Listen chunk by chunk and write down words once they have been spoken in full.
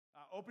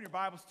Open your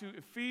Bibles to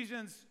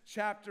Ephesians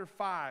chapter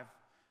 5.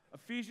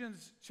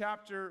 Ephesians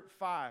chapter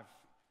 5.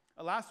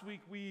 Last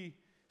week we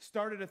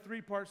started a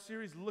three-part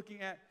series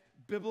looking at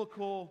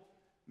biblical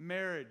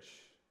marriage.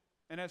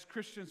 And as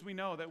Christians, we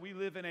know that we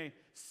live in a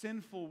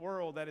sinful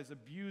world that is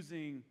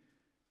abusing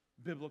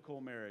biblical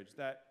marriage,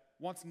 that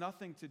wants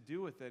nothing to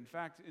do with it. In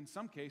fact, in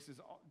some cases,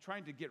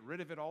 trying to get rid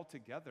of it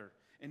altogether.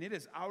 And it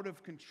is out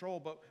of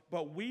control.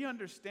 But we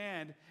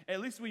understand, at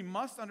least we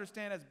must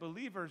understand as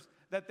believers,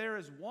 that there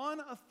is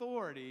one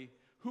authority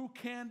who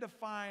can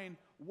define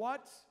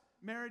what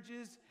marriage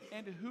is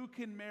and who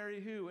can marry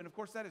who. And of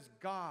course, that is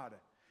God.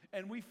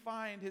 And we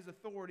find his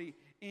authority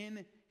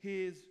in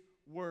his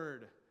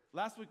word.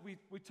 Last week,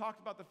 we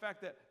talked about the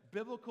fact that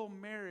biblical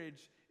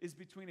marriage is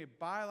between a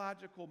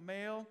biological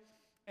male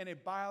and a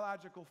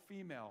biological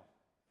female.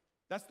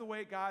 That's the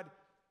way God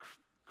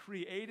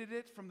created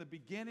it from the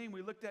beginning.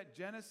 We looked at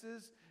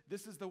Genesis.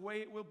 This is the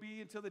way it will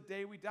be until the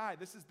day we die.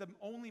 This is the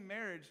only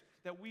marriage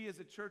that we as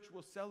a church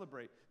will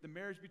celebrate, the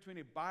marriage between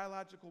a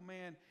biological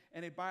man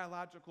and a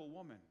biological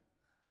woman.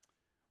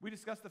 We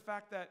discussed the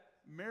fact that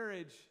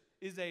marriage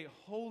is a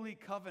holy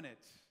covenant.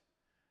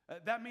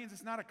 That means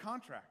it's not a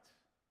contract.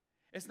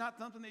 It's not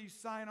something that you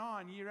sign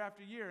on year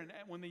after year, and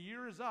when the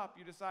year is up,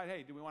 you decide,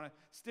 hey, do we want to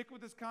stick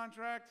with this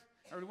contract,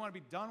 or do we want to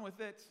be done with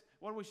it?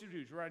 What do we should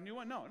do? Should we write a new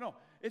one? No.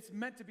 It's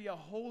meant to be a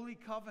holy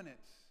covenant,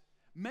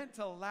 meant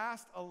to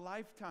last a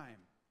lifetime.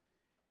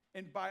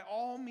 And by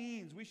all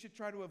means, we should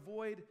try to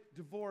avoid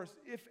divorce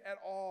if at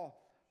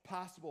all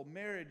possible.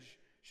 Marriage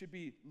should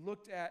be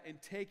looked at and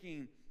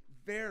taken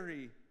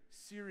very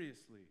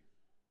seriously.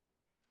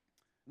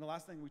 And the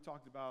last thing we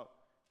talked about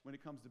when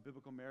it comes to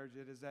biblical marriage,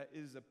 it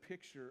is a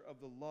picture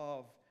of the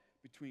love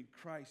between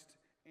Christ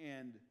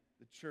and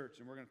the church.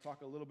 And we're going to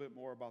talk a little bit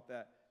more about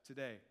that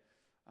today.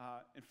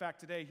 In fact,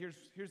 today,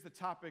 here's the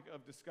topic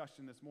of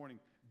discussion this morning.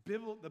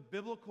 The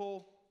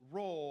biblical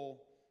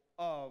role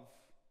of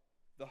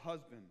the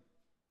husband.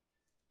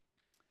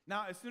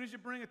 Now, as soon as you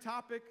bring a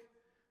topic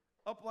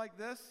up like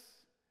this,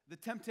 the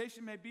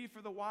temptation may be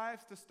for the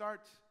wives to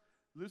start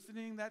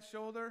loosening that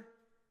shoulder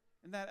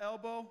and that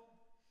elbow.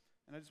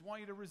 And I just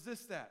want you to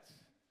resist that.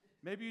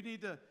 Maybe you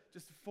need to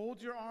just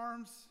fold your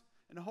arms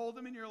and hold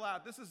them in your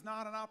lap. This is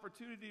not an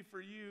opportunity for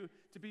you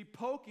to be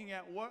poking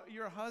at what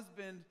your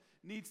husband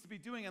needs to be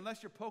doing,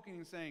 unless you're poking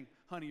and saying,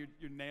 honey,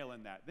 you're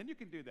nailing that. Then you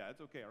can do that.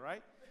 It's okay, all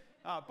right?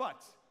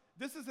 But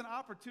this is an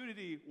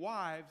opportunity,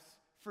 wives,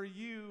 for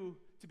you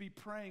to be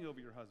praying over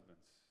your husbands.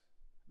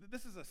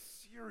 This is a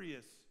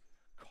serious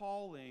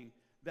calling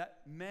that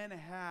men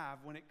have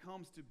when it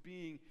comes to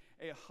being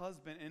a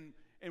husband,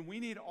 and we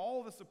need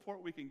all the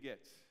support we can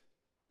get.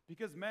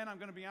 Because men, I'm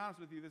going to be honest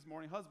with you this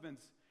morning,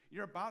 husbands,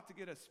 you're about to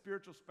get a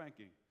spiritual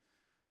spanking.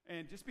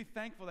 And just be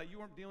thankful that you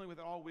weren't dealing with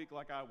it all week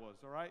like I was,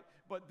 all right?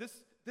 But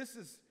this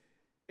is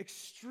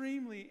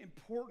extremely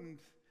important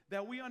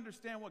that we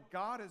understand what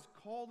God has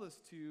called us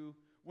to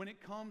when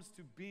it comes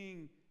to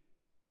being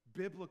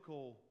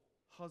biblical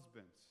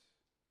husbands.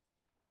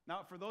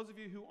 Now, for those of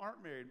you who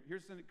aren't married,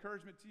 here's an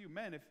encouragement to you.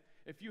 Men,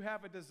 if you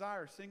have a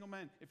desire, single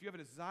men, if you have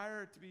a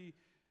desire to be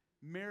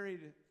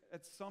married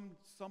at some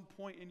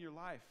point in your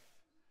life,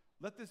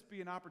 let this be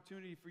an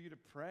opportunity for you to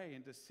pray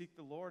and to seek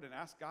the Lord and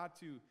ask God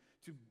to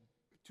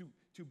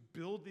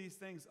build these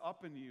things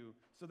up in you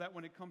so that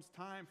when it comes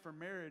time for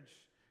marriage,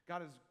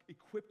 God has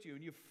equipped you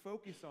and you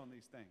focus on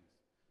these things.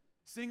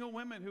 Single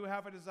women who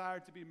have a desire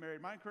to be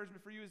married, my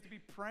encouragement for you is to be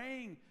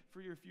praying for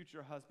your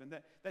future husband,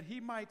 that he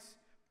might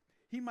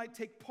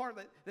take part,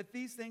 that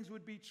these things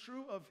would be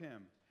true of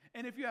him.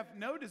 And if you have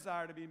no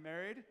desire to be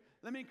married,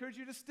 let me encourage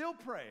you to still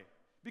pray.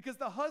 Because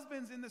the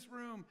husbands in this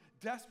room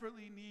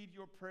desperately need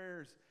your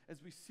prayers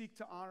as we seek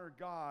to honor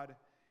God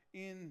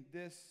in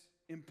this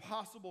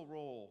impossible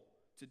role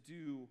to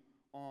do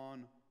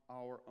on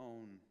our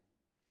own.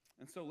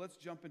 And so let's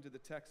jump into the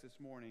text this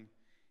morning,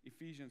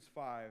 Ephesians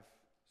 5,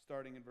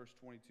 starting in verse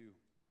 22.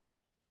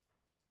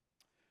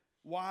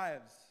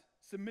 Wives,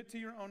 submit to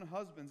your own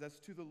husbands as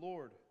to the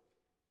Lord.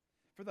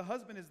 For the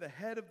husband is the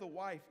head of the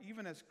wife,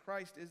 even as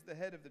Christ is the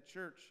head of the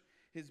church,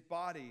 his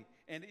body,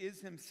 and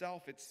is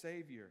himself its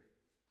Savior.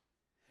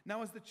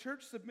 Now, as the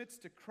church submits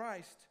to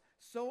Christ,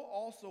 so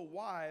also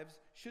wives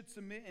should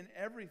submit in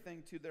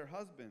everything to their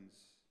husbands.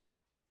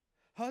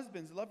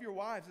 Husbands, love your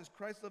wives as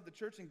Christ loved the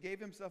church and gave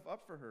himself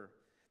up for her,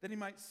 that he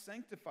might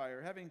sanctify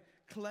her, having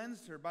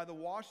cleansed her by the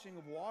washing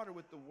of water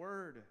with the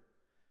word,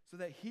 so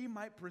that he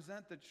might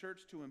present the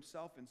church to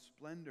himself in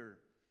splendor,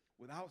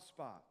 without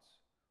spots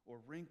or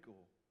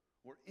wrinkle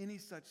or any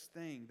such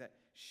thing, that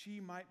she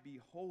might be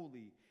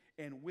holy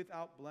and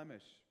without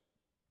blemish.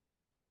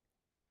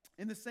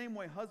 In the same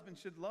way,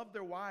 husbands should love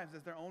their wives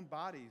as their own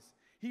bodies.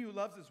 He who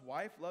loves his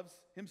wife loves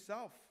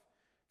himself.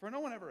 For no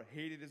one ever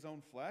hated his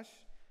own flesh,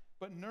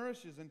 but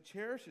nourishes and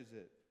cherishes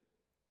it,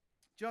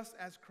 just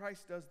as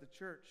Christ does the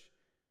church,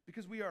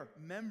 because we are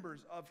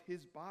members of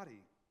his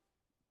body.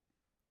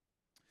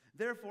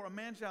 Therefore, a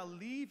man shall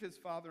leave his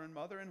father and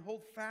mother and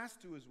hold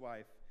fast to his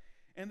wife,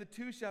 and the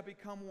two shall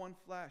become one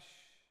flesh.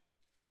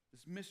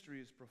 This mystery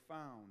is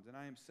profound, and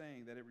I am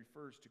saying that it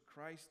refers to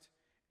Christ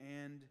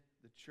and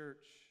the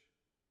church.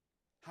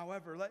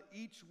 However, let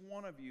each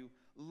one of you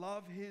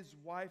love his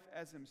wife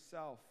as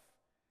himself,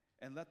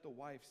 and let the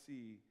wife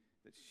see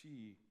that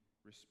she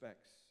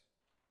respects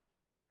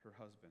her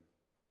husband.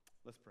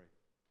 Let's pray.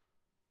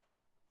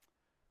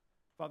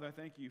 Father, I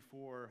thank you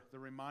for the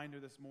reminder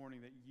this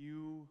morning that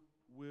you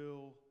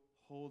will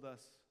hold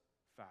us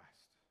fast.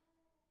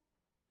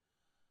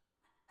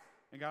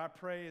 And God, I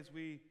pray as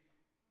we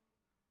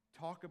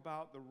talk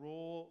about the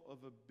role of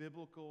a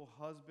biblical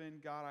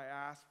husband, God, I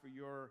ask for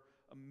your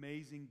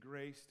amazing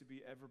grace to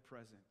be ever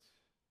present.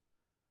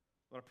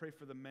 Lord, I pray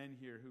for the men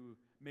here who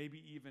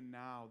maybe even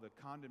now the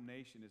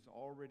condemnation is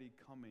already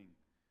coming.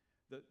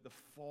 The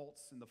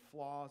faults and the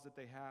flaws that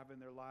they have in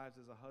their lives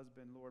as a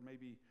husband, Lord, may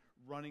be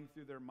running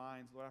through their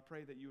minds. Lord, I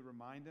pray that you would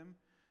remind them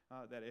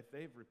that if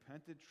they've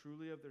repented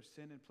truly of their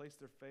sin and placed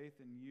their faith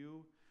in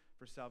you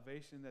for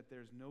salvation, that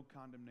there's no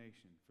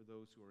condemnation for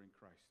those who are in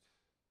Christ.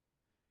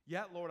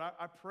 Yet, Lord,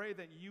 I pray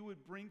that you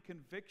would bring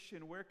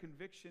conviction where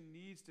conviction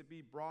needs to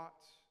be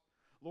brought.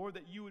 Lord,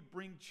 that you would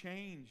bring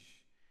change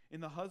in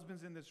the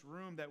husbands in this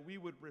room, that we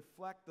would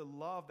reflect the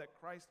love that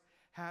Christ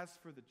has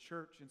for the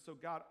church. And so,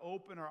 God,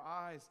 open our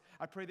eyes.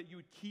 I pray that you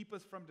would keep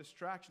us from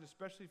distraction,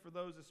 especially for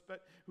those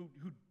who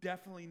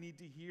definitely need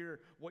to hear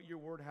what your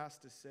word has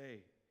to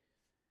say.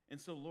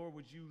 And so, Lord,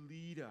 would you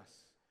lead us?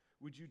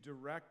 Would you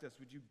direct us?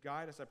 Would you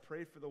guide us? I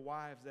pray for the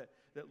wives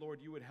that, Lord,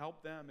 you would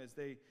help them as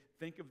they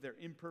think of their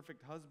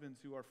imperfect husbands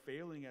who are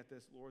failing at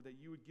this, Lord, that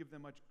you would give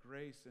them much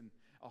grace and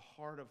a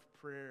heart of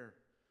prayer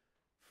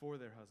for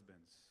their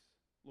husbands.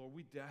 Lord,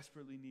 we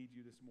desperately need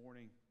you this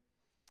morning.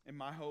 And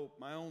my hope,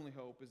 my only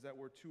hope, is that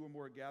where two or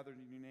more are gathered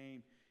in your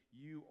name,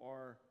 you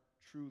are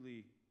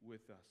truly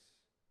with us.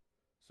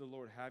 So,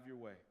 Lord, have your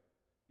way.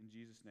 In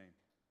Jesus' name,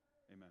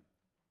 amen.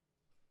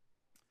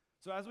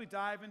 So as we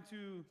dive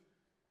into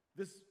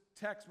this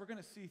text, we're going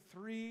to see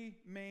three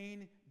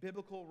main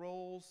biblical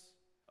roles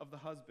of the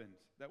husband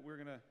that we're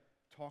going to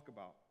talk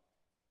about.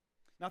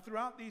 Now,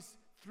 throughout these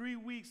 3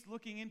 weeks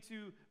looking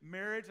into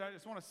marriage, I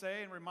just want to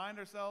say and remind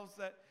ourselves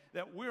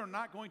that we are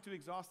not going to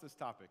exhaust this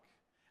topic.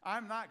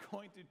 I'm not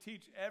going to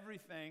teach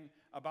everything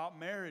about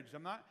marriage.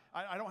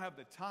 I don't have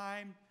the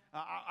time.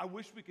 I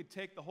wish we could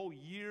take the whole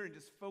year and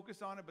just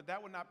focus on it, but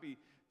that would not be,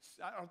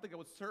 I don't think it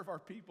would serve our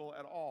people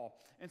at all.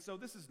 And so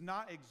this is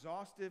not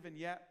exhaustive, and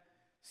yet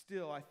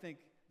still I think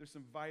there's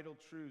some vital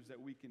truths that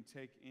we can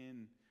take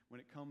in when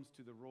it comes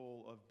to the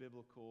role of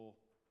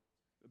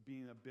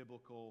being a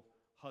biblical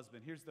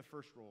husband. Here's the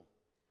first role.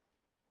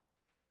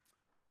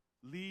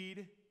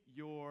 Lead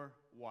your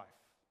wife.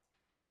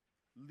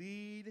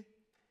 Lead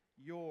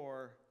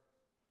your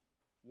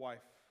wife.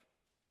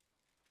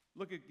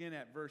 Look again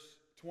at verse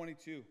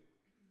 22. It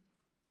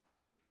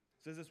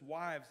says this,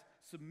 wives,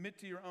 submit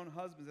to your own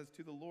husbands as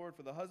to the Lord,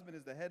 for the husband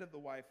is the head of the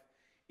wife,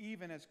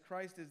 even as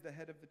Christ is the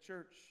head of the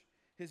church,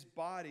 his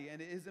body,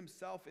 and is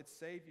himself its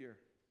Savior.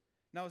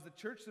 Now as the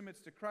church submits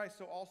to Christ,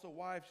 so also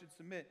wives should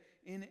submit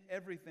in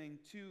everything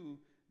to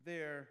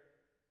their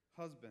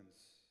husbands.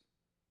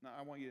 Now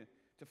I want you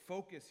to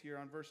focus here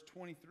on verse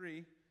 23.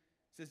 It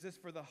says this,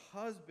 for the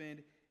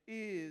husband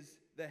is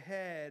the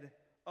head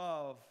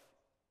of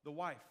the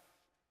wife.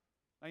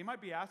 Now you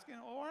might be asking,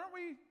 oh, aren't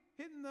we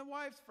hitting the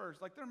wives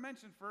first? Like they're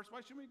mentioned first.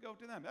 Why shouldn't we go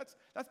to them?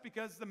 That's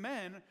because the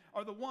men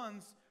are the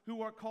ones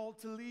who are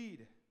called to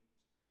lead.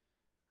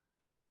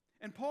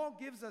 And Paul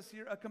gives us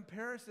here a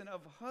comparison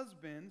of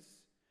husbands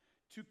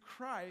to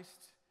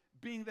Christ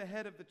being the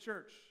head of the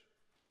church.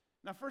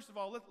 Now, first of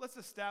all, let's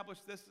establish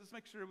this. Let's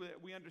make sure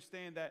that we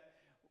understand that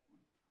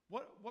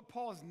what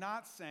Paul is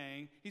not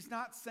saying, he's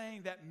not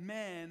saying that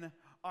men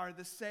are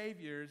the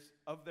saviors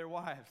of their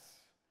wives.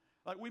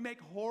 Like we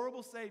make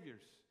horrible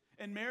saviors,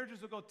 and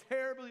marriages will go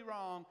terribly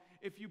wrong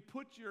if you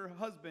put your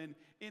husband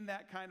in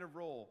that kind of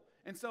role.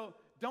 And so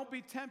don't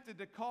be tempted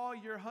to call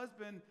your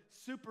husband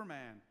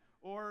Superman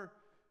or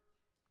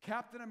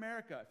Captain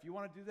America. If you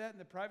want to do that in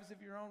the privacy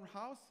of your own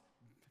house,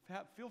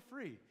 feel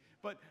free.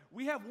 But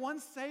we have one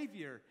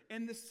Savior,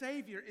 and the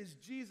Savior is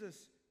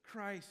Jesus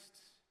Christ.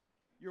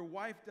 Your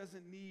wife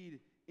doesn't need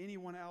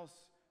anyone else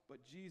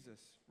but Jesus.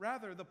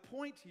 Rather, the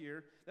point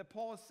here that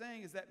Paul is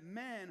saying is that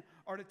men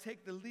are to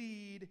take the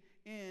lead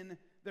in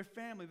their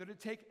family. They're to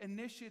take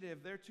initiative.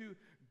 They're to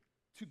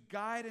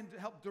guide and to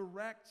help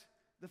direct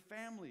the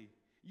family.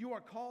 You are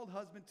called,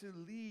 husband, to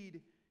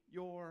lead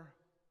your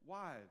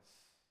wives.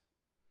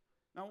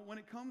 Now, when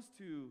it comes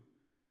to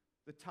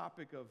the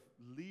topic of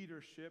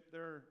leadership,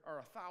 there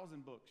are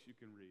 1,000 books you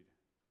can read.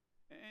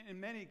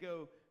 And many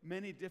go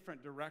many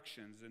different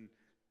directions and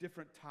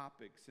different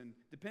topics. And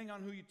depending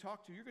on who you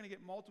talk to, you're going to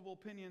get multiple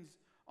opinions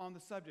on the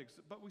subjects.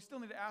 But we still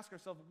need to ask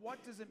ourselves,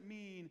 what does it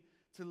mean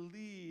to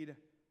lead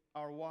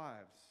our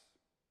wives?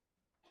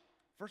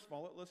 First of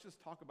all, let's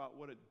just talk about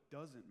what it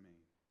doesn't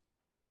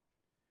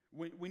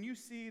mean. When you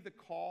see the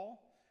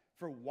call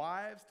for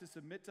wives to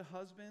submit to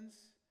husbands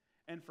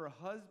and for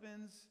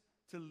husbands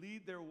to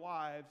lead their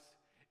wives,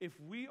 if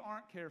we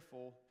aren't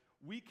careful,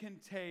 we can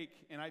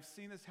take, and I've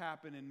seen this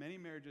happen in many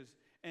marriages,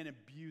 and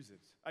abuse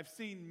it. I've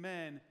seen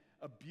men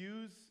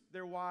abuse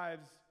their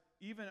wives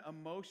even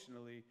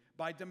emotionally,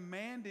 by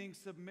demanding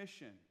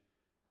submission.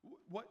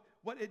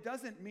 What it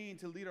doesn't mean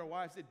to lead our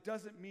wives, it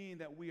doesn't mean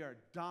that we are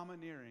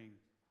domineering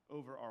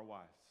over our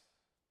wives.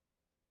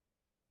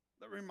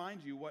 Let me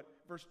remind you what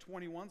verse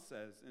 21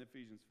 says in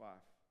Ephesians 5.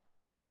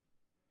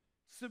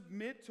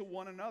 Submit to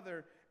one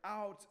another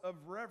out of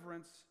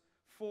reverence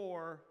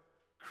for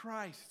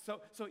Christ.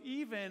 So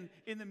even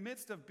in the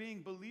midst of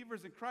being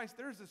believers in Christ,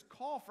 there's this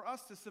call for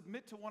us to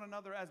submit to one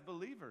another as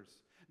believers.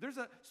 There's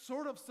a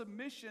sort of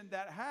submission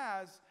that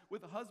has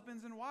with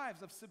husbands and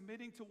wives of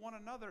submitting to one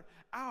another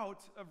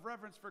out of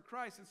reverence for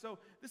Christ. And so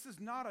this is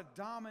not a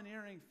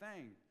domineering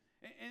thing.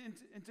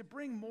 And to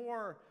bring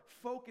more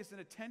focus and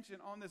attention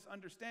on this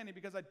understanding,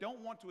 because I don't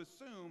want to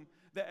assume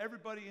that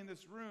everybody in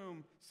this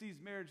room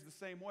sees marriage the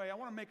same way. I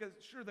want to make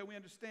sure that we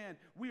understand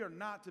we are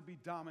not to be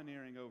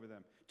domineering over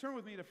them. Turn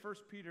with me to 1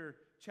 Peter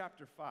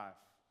chapter 5.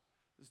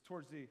 This is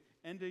towards the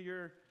end of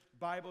your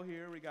Bible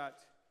here. We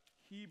got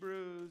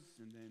Hebrews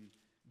and then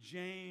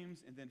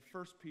James and then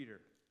 1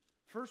 Peter.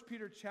 1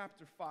 Peter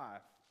chapter 5,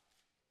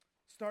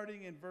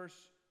 starting in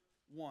verse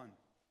 1.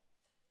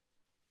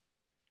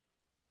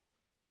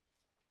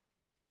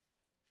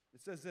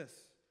 It says this,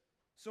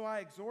 so I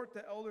exhort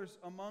the elders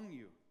among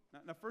you.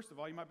 Now first of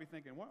all, you might be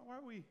thinking, why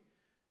are we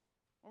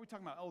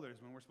talking about elders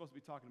when we're supposed to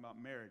be talking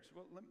about marriage?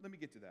 Well, let me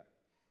get to that.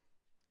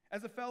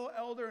 As a fellow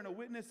elder and a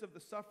witness of the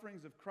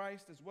sufferings of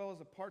Christ, as well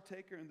as a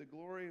partaker in the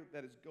glory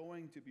that is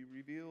going to be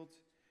revealed,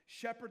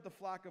 shepherd the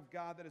flock of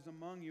God that is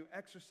among you,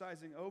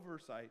 exercising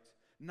oversight,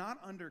 not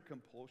under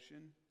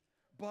compulsion,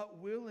 but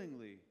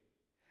willingly,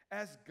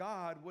 as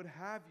God would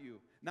have you,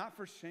 not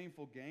for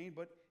shameful gain,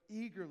 but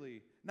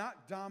eagerly,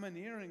 not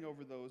domineering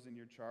over those in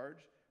your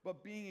charge,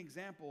 but being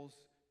examples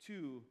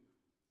to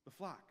the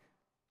flock.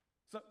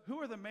 So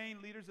who are the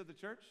main leaders of the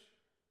church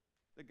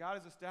that God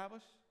has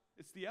established?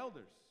 It's the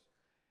elders.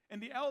 And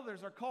the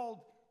elders are called,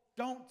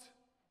 don't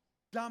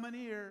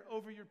domineer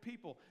over your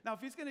people. Now,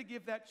 if he's going to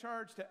give that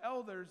charge to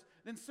elders,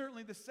 then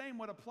certainly the same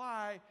would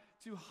apply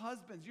to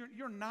husbands.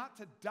 You're not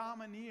to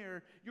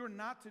domineer. You're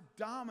not to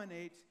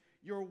dominate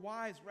your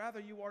wives. Rather,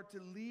 you are to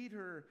lead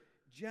her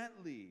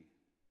gently.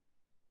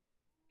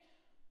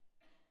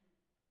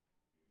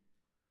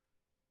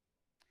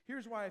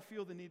 Here's why I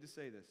feel the need to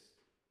say this.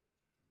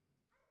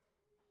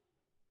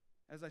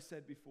 As I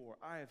said before,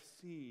 I have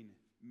seen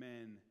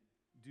men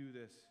do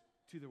this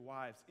to their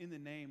wives in the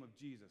name of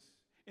Jesus,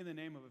 in the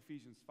name of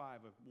Ephesians 5,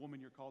 a woman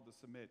you're called to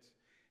submit.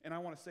 And I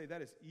want to say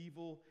that is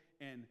evil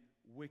and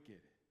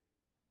wicked.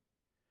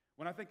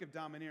 When I think of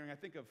domineering, I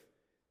think of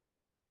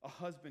a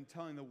husband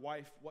telling the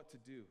wife what to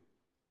do,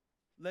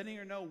 letting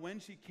her know when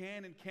she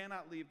can and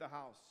cannot leave the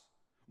house,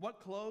 what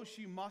clothes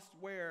she must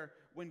wear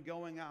when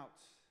going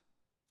out,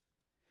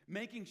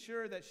 making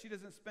sure that she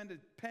doesn't spend a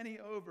penny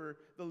over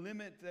the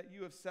limit that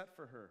you have set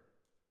for her.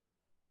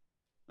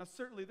 Now,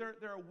 certainly there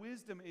are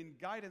wisdom and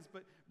guidance,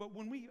 but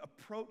when we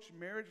approach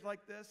marriage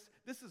like this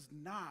is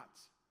not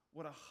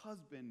what a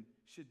husband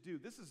should do.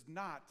 This is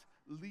not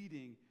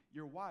leading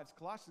your wives.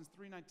 Colossians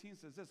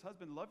 3:19 says this,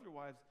 husband, love your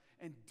wives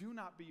and do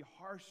not be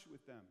harsh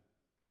with them.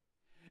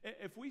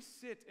 If we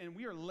sit and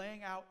we are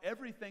laying out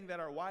everything that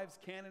our wives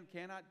can and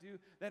cannot do,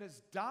 that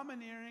is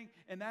domineering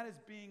and that is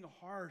being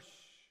harsh.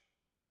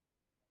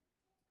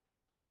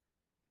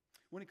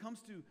 When it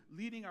comes to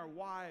leading our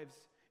wives,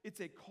 it's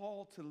a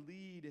call to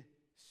lead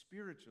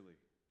spiritually.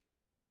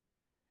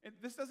 And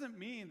this doesn't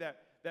mean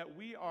that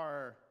we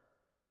are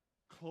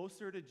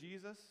closer to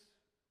Jesus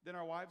than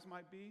our wives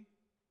might be.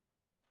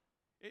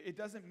 It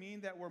doesn't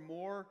mean that we're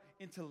more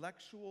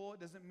intellectual. It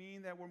doesn't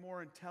mean that we're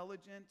more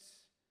intelligent.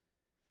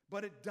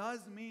 But it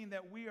does mean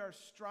that we are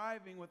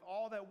striving with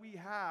all that we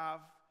have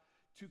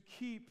to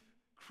keep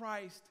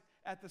Christ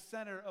at the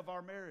center of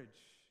our marriage.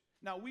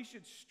 Now, we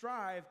should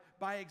strive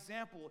by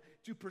example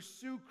to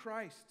pursue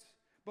Christ,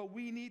 but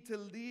we need to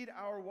lead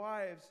our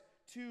wives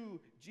to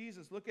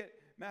Jesus. Look at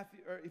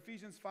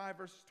Ephesians 5,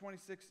 verse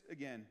 26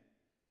 again.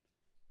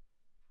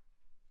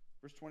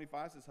 Verse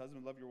 25 says,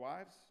 husband, love your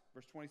wives.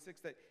 Verse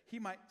 26, that he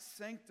might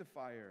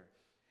sanctify her,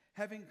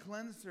 having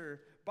cleansed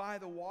her by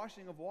the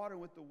washing of water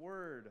with the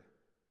word,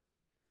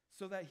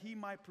 so that he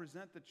might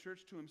present the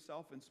church to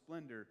himself in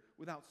splendor,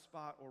 without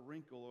spot or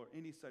wrinkle or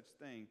any such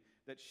thing,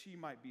 that she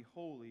might be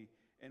holy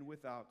and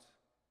without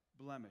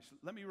blemish.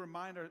 Let me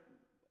remind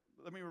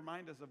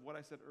us of what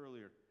I said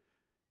earlier.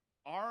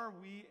 Are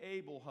we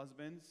able,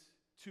 husbands,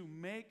 to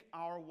make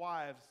our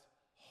wives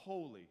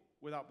holy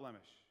without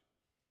blemish?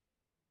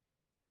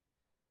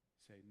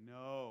 Say,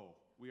 no,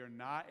 we are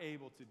not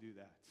able to do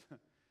that.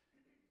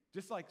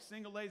 Just like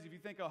single ladies, if you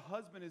think a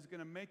husband is going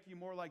to make you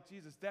more like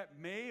Jesus, that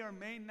may or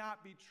may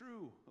not be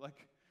true.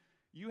 Like,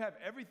 you have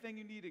everything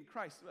you need in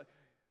Christ.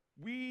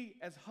 We,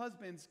 as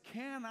husbands,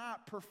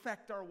 cannot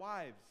perfect our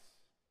wives,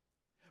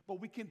 but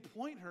we can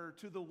point her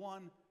to the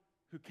one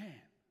who can.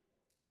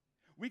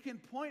 We can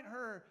point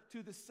her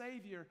to the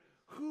Savior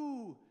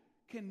who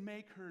can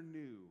make her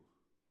new.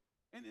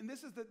 And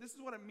this is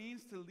what it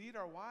means to lead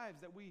our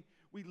wives, that we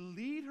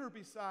lead her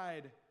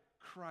beside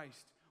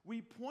Christ.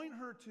 We point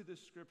her to the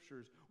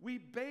Scriptures. We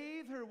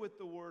bathe her with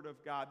the Word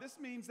of God. This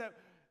means that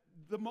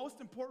the most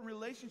important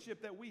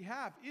relationship that we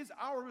have is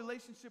our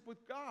relationship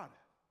with God.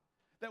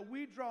 That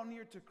we draw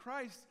near to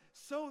Christ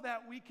so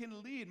that we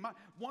can lead.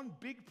 One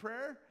big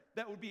prayer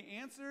that would be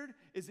answered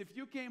is if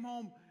you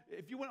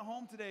went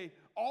home today,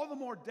 all the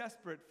more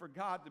desperate for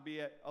God to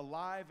be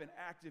alive and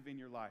active in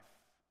your life.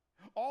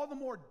 All the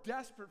more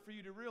desperate for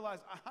you to realize,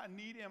 I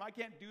need Him. I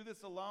can't do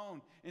this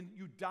alone. And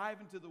you dive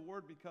into the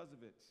Word because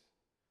of it.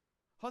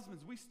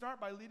 Husbands, we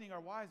start by leading our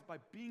wives by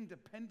being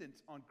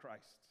dependent on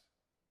Christ.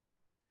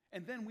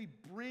 And then we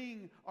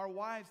bring our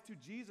wives to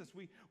Jesus.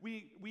 We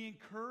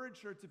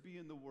encourage her to be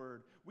in the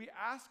Word. We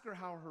ask her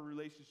how her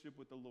relationship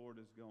with the Lord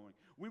is going.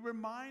 We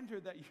remind her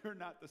that you're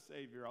not the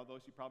Savior, although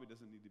she probably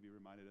doesn't need to be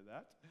reminded of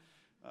that.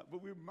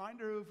 But we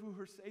remind her of who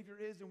her Savior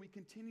is, and we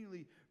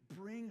continually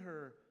bring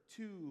her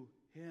to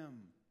Him.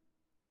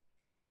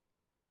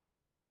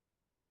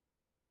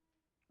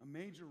 A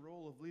major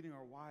role of leading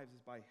our wives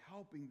is by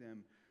helping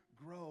them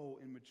grow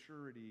in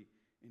maturity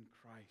in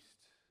Christ.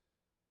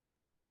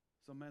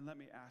 So, men, let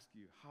me ask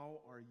you,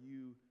 how are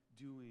you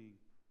doing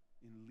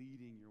in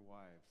leading your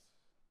wives?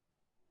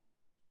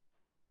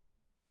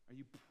 Are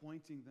you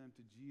pointing them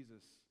to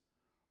Jesus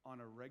on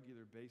a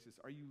regular basis?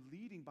 Are you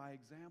leading by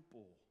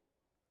example?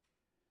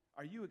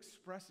 Are you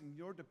expressing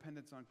your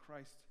dependence on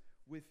Christ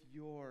with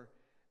your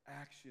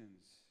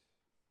actions?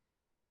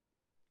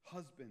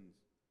 Husbands,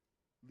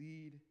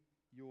 lead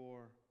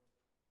your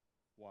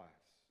wives.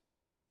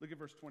 Look at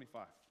verse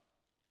 25.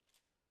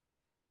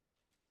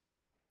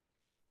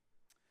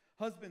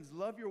 Husbands,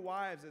 love your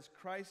wives as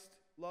Christ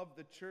loved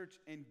the church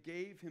and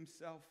gave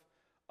Himself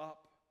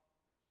up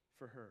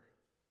for her.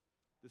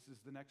 This is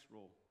the next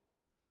rule.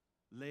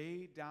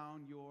 Lay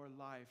down your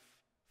life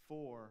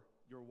for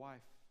your wife.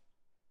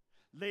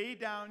 Lay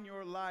down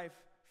your life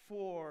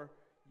for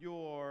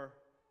your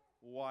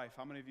wife.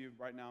 How many of you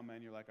right now,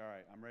 man, you're like, all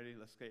right, I'm ready.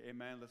 Let's say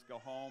amen. Let's go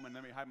home and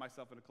let me hide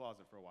myself in a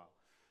closet for a while.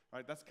 All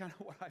right, that's kind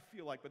of what I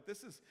feel like. But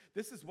this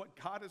is what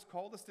God has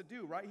called us to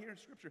do right here in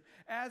Scripture.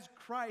 As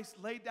Christ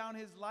laid down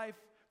His life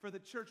for the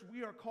church,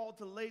 we are called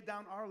to lay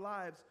down our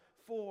lives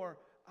for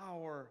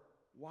our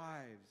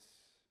wives.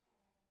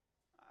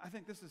 I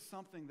think this is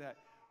something that,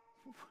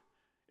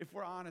 if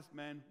we're honest,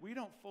 men, we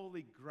don't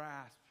fully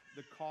grasp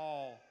the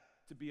call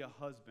to be a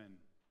husband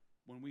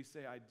when we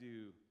say I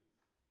do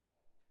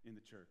in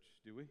the church,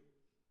 do we?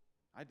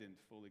 I didn't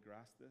fully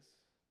grasp this.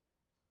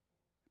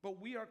 But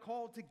we are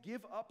called to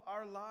give up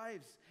our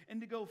lives.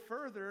 And to go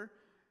further,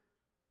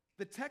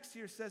 the text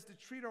here says to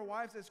treat our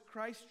wives as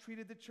Christ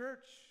treated the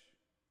church.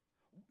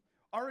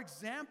 Our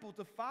example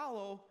to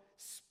follow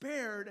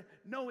spared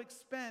no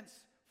expense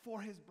for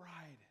His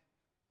bride.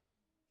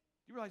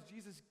 You realize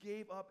Jesus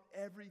gave up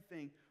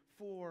everything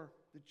for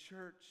the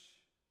church.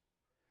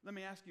 Let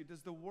me ask you,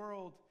 does the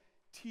world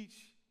teach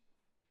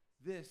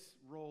this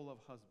role of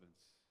husbands?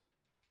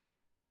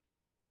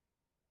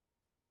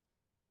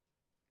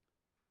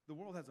 The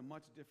world has a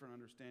much different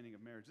understanding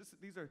of marriage.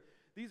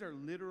 These are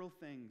literal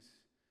things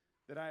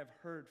that I have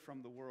heard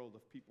from the world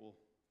of people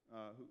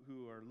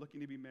who are looking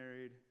to be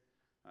married.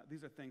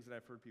 These are things that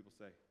I've heard people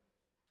say.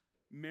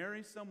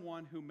 Marry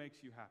someone who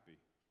makes you happy.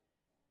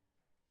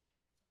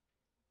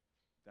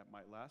 That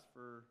might last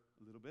for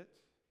a little bit,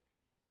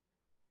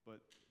 but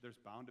there's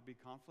bound to be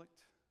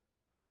conflict.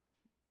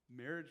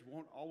 Marriage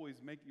won't always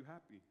make you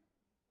happy.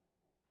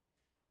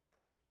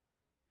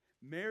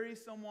 Marry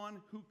someone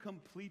who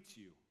completes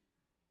you.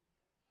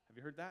 Have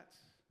you heard that?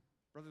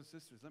 Brothers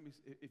and sisters,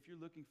 if you're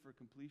looking for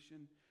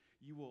completion,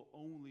 you will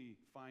only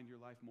find your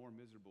life more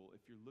miserable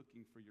if you're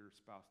looking for your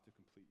spouse to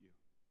complete you.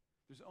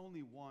 There's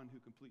only one who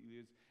completely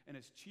is. And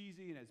as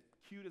cheesy and as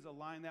cute as a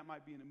line that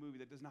might be in a movie,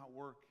 that does not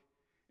work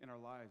in our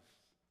lives.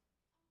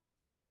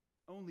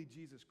 Only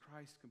Jesus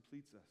Christ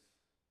completes us.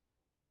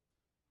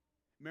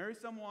 Marry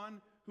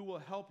someone who will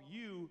help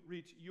you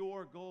reach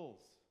your goals.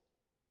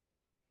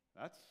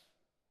 That's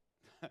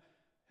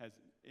has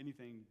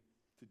anything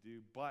to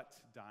do but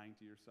dying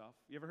to yourself.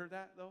 You ever heard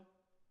that, though?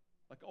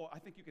 Like, oh, I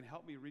think you can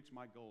help me reach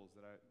my goals.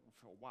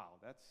 Wow,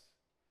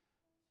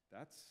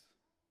 that's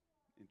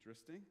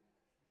interesting.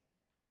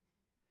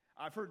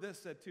 I've heard this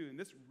said, too, and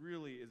this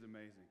really is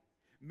amazing.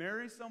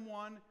 Marry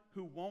someone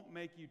who won't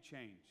make you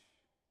change.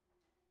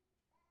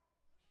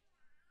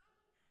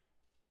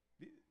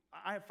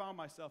 I have found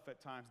myself at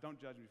times, don't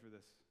judge me for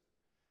this,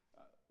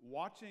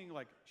 watching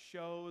like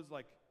shows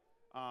like,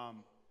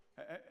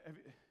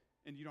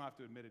 and you don't have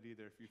to admit it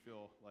either if you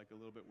feel like a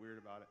little bit weird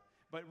about it.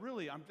 But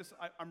really,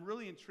 I'm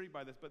really intrigued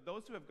by this. But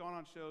those who have gone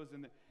on shows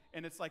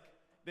and it's like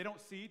they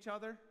don't see each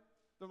other.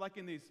 They're like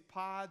in these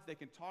pods. They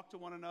can talk to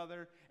one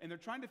another. And they're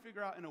trying to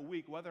figure out in a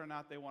week whether or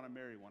not they want to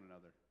marry one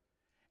another.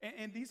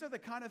 And these are the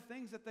kind of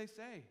things that they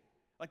say.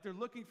 Like they're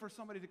looking for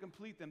somebody to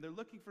complete them. They're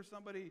looking for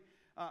somebody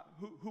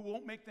who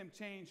won't make them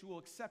change, who will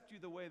accept you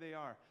the way they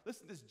are.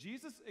 Listen, does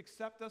Jesus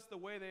accept us the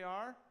way they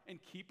are and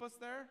keep us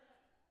there?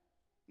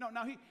 No,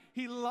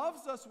 he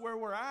loves us where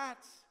we're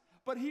at,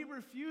 but He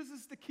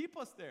refuses to keep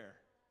us there.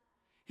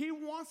 He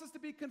wants us to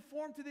be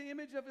conformed to the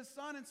image of his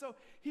Son, and so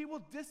he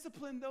will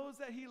discipline those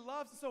that he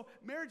loves. And so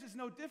marriage is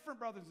no different,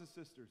 brothers and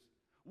sisters.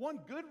 One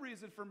good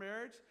reason for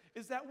marriage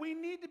is that we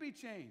need to be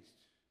changed.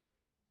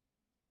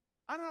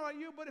 I don't know about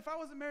you, but if I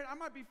wasn't married, I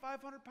might be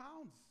 500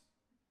 pounds.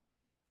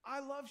 I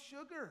love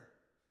sugar.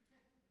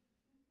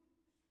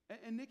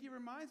 And Nikki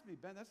reminds me,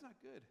 Ben, that's not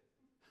good.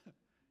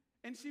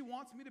 And she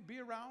wants me to be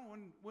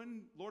around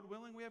when, Lord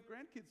willing, we have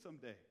grandkids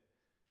someday.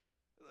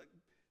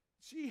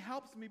 She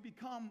helps me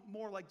become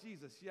more like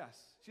Jesus, yes.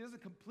 She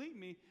doesn't complete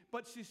me,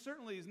 but she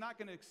certainly is not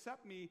going to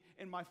accept me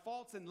in my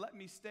faults and let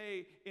me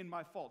stay in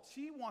my faults.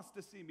 She wants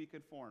to see me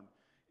conformed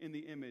in the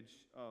image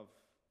of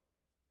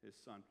his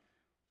Son.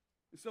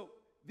 So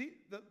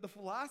the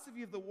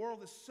philosophy of the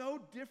world is so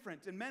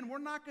different. And men, we're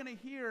not going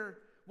to hear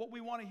what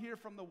we want to hear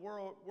from the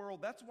world.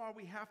 That's why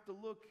we have to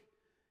look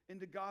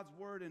into God's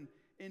word. And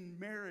in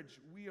marriage,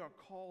 we are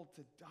called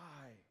to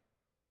die.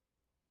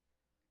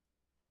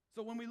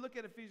 So when we look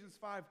at Ephesians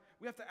 5,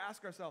 we have to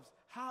ask ourselves,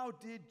 how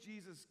did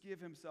Jesus give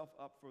himself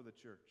up for the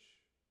church?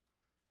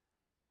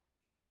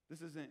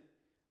 This isn't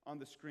on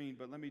the screen,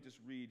 but let me just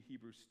read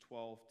Hebrews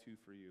 12:2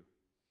 for you.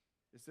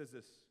 It says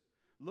this,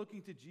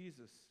 looking to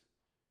Jesus,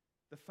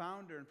 the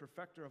founder and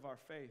perfecter of our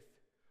faith,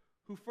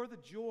 who for the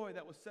joy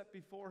that was set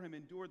before him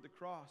endured the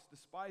cross,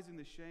 despising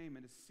the shame,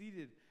 and is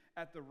seated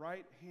at the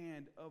right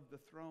hand of the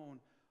throne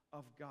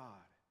of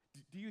God.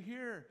 Do you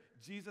hear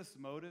Jesus'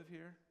 motive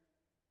here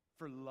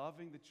for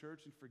loving the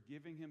church and for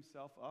giving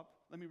himself up?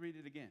 Let me read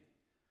it again.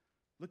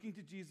 Looking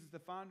to Jesus, the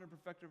founder and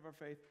perfecter of our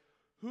faith,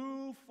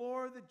 who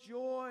for the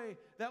joy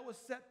that was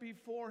set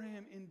before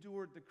him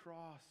endured the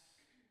cross.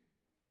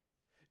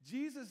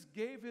 Jesus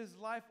gave his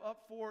life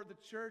up for the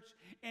church,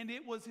 and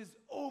it was his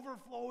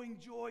overflowing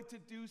joy to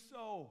do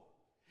so.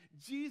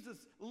 Jesus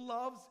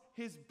loves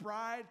his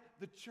bride,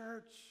 the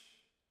church.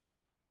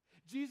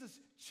 Jesus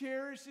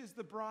cherishes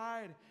the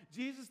bride.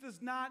 Jesus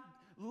does not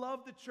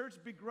love the church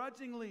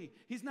begrudgingly.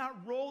 He's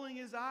not rolling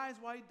his eyes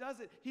while he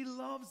does it. He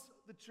loves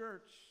the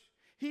church.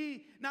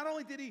 Not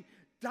only did he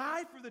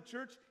die for the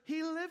church,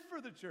 he lived for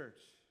the church.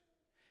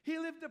 He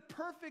lived a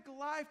perfect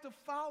life to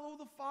follow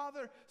the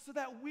Father so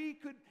that we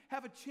could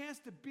have a chance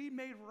to be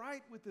made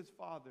right with his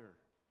Father.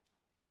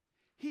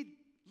 He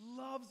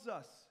loves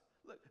us.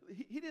 Look,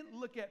 he didn't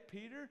look at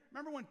Peter.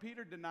 Remember when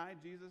Peter denied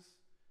Jesus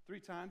 3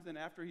 times, and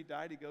after he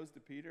died, he goes to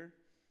Peter?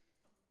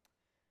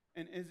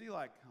 And is he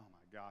like, oh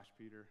my gosh,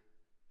 Peter,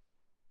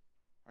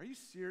 are you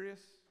serious?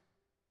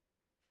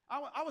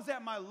 I was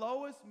at my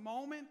lowest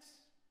moment,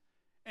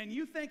 and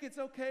you think it's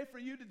okay for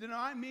you to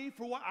deny me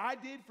for what I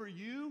did for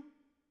you?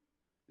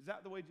 Is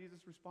that the way Jesus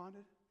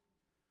responded?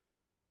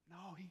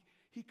 No,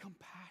 he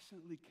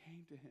compassionately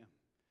came to him.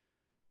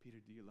 Peter,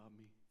 do you love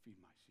me? Feed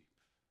my sheep.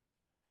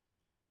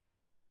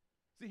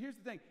 See, here's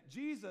the thing.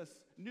 Jesus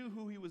knew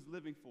who he was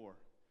living for.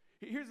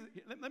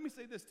 Let me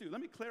say this too.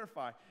 Let me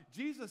clarify.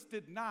 Jesus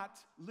did not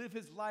live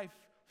his life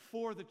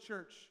for the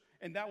church,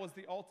 and that was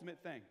the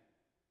ultimate thing.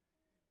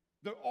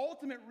 The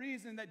ultimate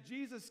reason that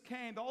Jesus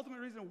came, the ultimate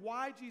reason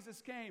why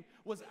Jesus came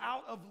was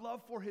out of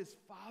love for his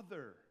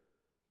Father.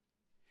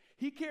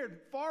 He cared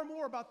far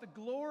more about the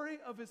glory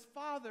of his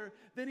Father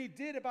than he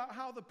did about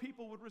how the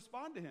people would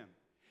respond to him.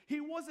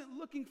 He wasn't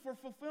looking for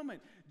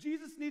fulfillment.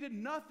 Jesus needed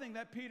nothing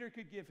that Peter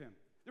could give him.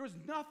 There was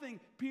nothing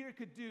Peter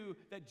could do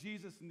that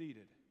Jesus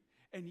needed.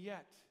 And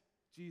yet,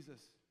 Jesus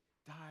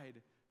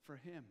died for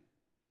him.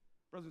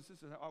 Brothers and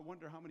sisters, I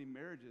wonder how many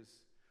marriages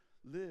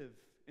live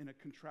in a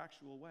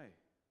contractual way.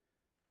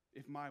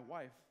 If my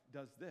wife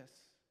does this,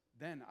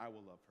 then I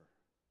will love her.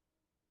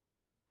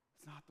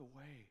 It's not the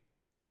way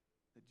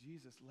that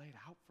Jesus laid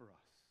out for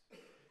us.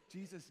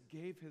 Jesus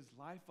gave his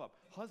life up.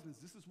 Husbands,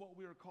 this is what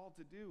we are called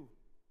to do.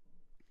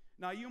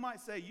 Now, you might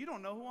say, you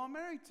don't know who I'm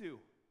married to.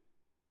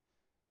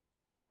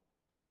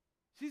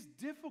 She's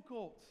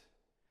difficult.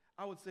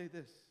 I would say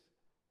this.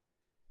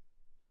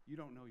 You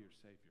don't know your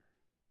Savior.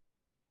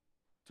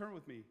 Turn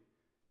with me.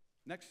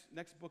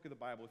 Next book of the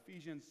Bible,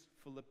 Ephesians,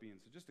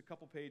 Philippians. So just a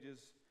couple pages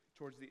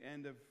towards the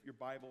end of your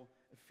Bible,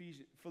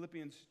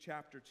 Philippians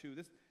chapter 2.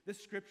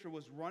 This scripture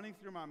was running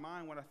through my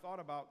mind when I thought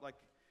about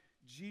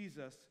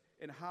Jesus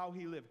and how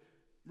he lived.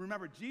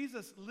 Remember,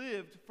 Jesus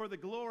lived for the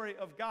glory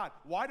of God.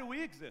 Why do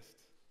we exist?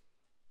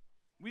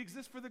 We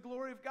exist for the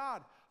glory of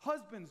God.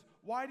 Husbands,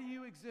 why do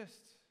you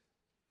exist?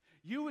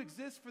 You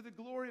exist for the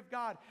glory of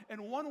God.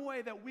 And one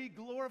way that we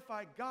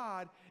glorify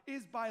God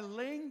is by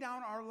laying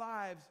down our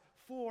lives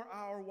for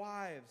our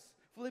wives.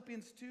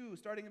 Philippians 2,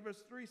 starting in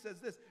verse 3, says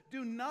this,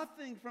 do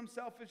nothing from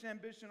selfish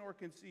ambition or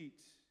conceit,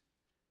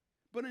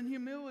 but in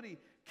humility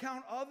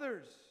count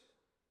others.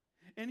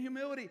 In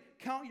humility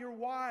count your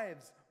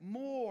wives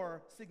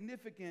more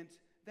significant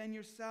than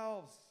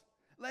yourselves.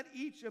 Let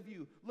each of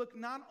you look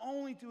not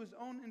only to his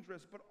own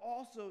interest, but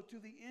also to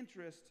the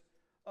interest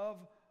of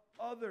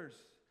others.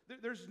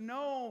 There's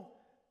no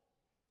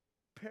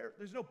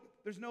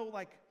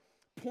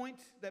point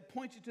that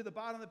points you to the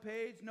bottom of the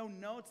page, no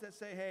notes that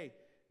say, hey,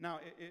 now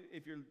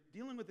if you're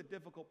dealing with a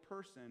difficult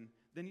person,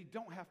 then you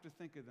don't have to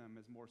think of them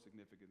as more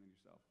significant than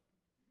yourself.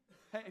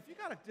 Hey, if you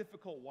got a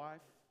difficult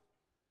wife,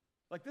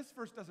 Like, this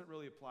verse doesn't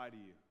really apply to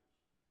you.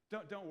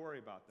 Don't worry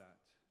about that.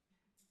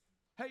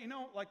 Hey,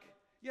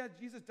 yeah,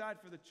 Jesus died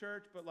for the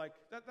church, but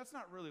that's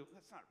not really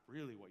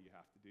what you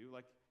have to do.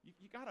 Like,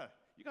 you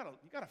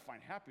gotta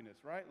find happiness,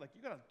 right? Like,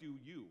 you gotta do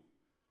you.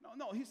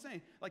 No, he's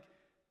saying, like,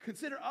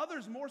 consider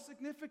others more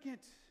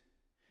significant.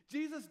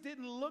 Jesus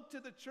didn't look to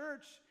the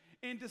church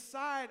and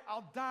decide,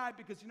 I'll die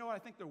because, you know what, I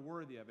think they're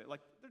worthy of it.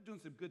 Like, they're doing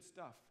some good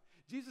stuff.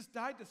 Jesus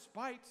died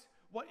despite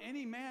what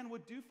any man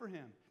would do for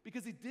him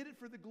because he did it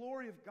for the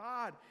glory of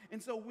God.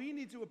 And so we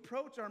need to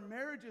approach our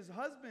marriage as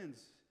husbands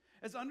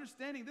as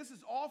understanding this is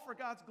all for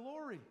God's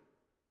glory.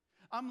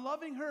 I'm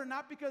loving her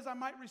not because I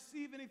might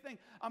receive anything.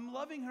 I'm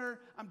loving her.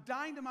 I'm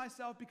dying to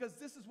myself because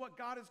this is what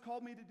God has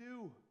called me to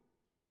do.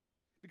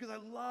 Because I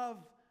love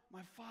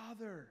my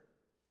Father.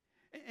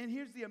 And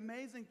here's the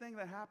amazing thing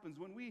that happens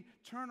when we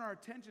turn our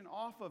attention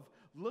off of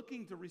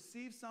looking to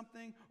receive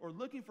something or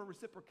looking for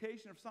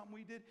reciprocation of something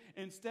we did.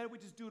 And instead, we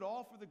just do it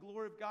all for the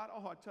glory of God.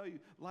 Oh, I tell you,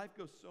 life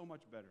goes so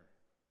much better.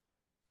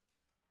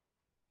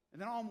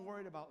 And then all I'm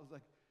worried about is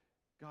like,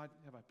 God,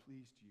 have I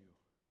pleased you?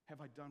 Have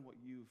I done what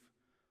you've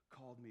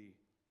called me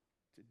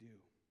to do?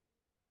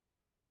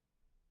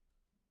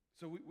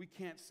 So we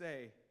can't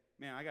say,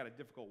 man, I got a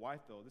difficult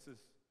wife, though.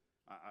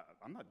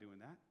 I'm not doing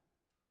that.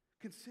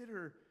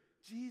 Consider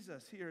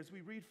Jesus here as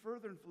we read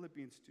further in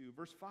Philippians 2,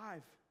 verse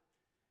 5.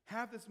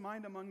 Have this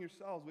mind among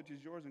yourselves, which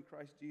is yours in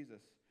Christ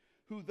Jesus,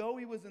 who, though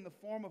he was in the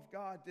form of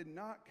God, did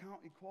not count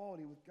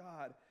equality with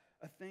God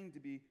a thing to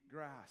be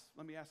grasped.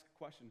 Let me ask a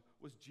question.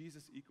 Was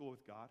Jesus equal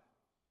with God?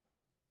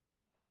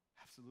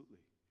 Absolutely.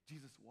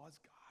 Jesus was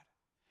God.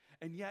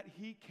 And yet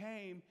he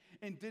came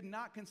and did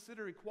not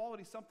consider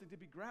equality something to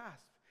be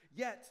grasped.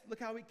 Yet, look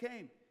how he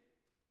came.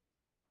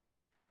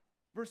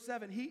 Verse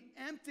 7, he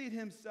emptied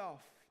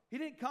himself. He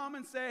didn't come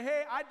and say,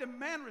 hey, I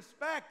demand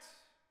respect.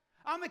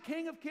 I'm the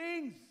King of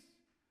Kings.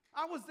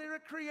 I was there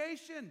at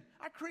creation.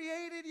 I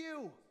created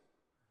you.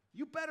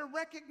 You better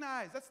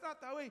recognize. That's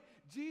not the way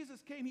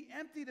Jesus came. He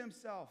emptied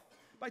himself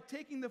by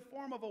taking the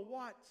form of a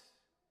what?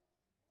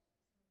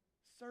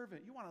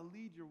 Servant. You want to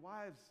lead your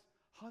wives,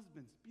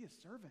 husbands, be a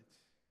servant.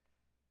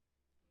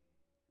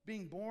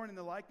 Being born in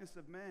the likeness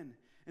of men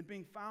and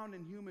being found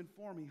in human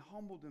form, he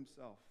humbled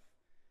himself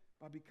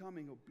by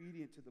becoming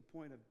obedient to the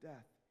point of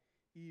death,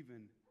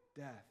 even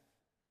death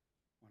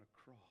on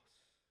a cross.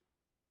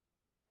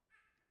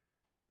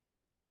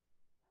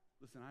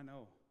 Listen, I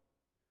know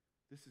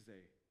this is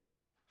a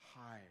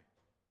high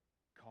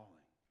calling.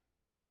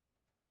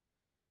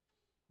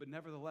 But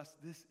nevertheless,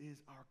 this is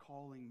our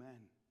calling,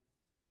 men.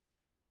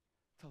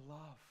 To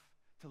love,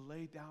 to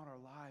lay down our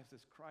lives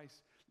as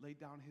Christ laid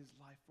down his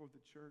life for the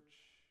church.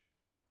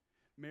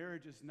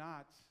 Marriage is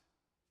not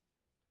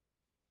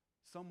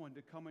someone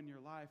to come in your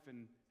life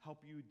and help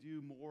you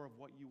do more of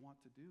what you want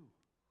to do.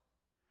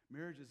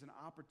 Marriage is an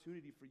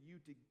opportunity for you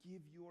to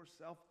give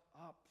yourself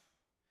up,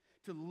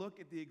 to look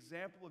at the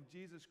example of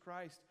Jesus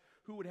Christ,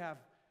 who would have,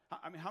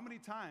 how many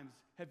times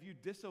have you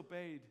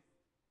disobeyed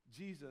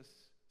Jesus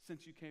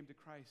since you came to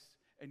Christ,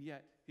 and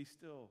yet he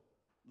still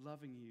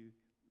lovingly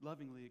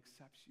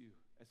accepts you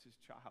as his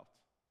child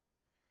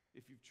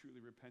if you've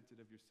truly repented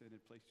of your sin and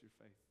placed your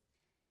faith.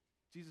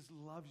 Jesus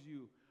loves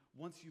you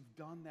once you've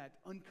done that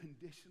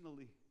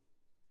unconditionally.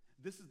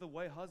 This is the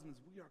way, husbands,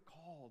 we are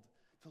called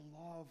to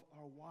love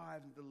our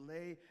wives and to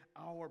lay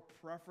our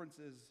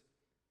preferences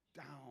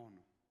down.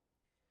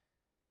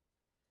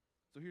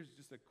 So here's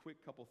just a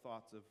quick couple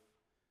thoughts of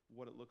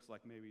what it looks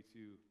like maybe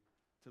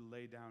to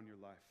lay down your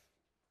life.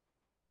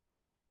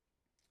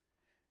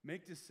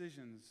 Make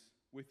decisions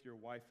with your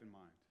wife in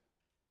mind.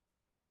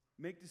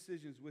 Make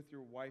decisions with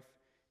your wife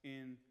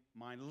in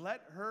mind.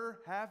 Let her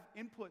have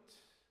input.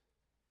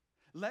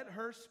 Let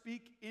her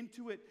speak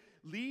into it.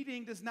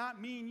 Leading does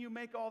not mean you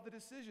make all the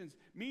decisions.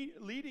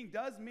 Leading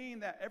does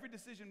mean that every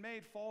decision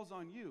made falls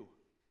on you.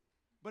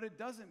 But it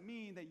doesn't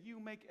mean that you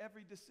make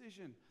every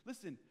decision.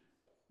 Listen,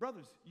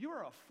 brothers,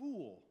 you're a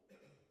fool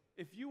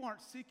if you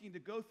aren't seeking to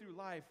go through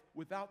life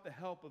without the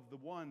help of the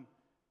one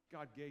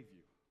God gave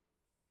you.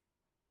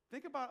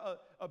 Think about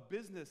a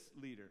business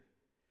leader.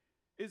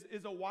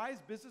 Is a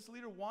wise business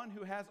leader one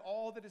who has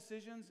all the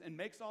decisions and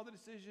makes all the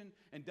decision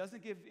and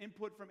doesn't give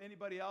input from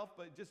anybody else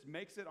but just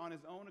makes it on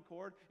his own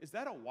accord? Is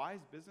that a wise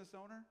business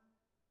owner?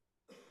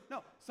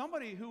 No,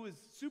 somebody who is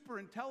super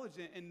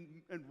intelligent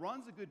and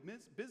runs a good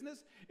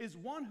business is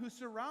one who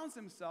surrounds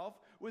himself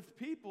with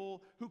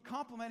people who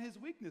complement his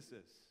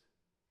weaknesses.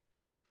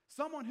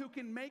 Someone who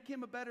can make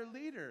him a better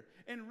leader.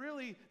 And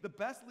really, the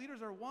best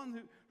leaders are ones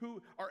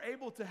who are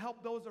able to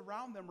help those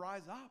around them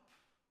rise up.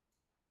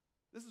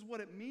 This is what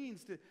it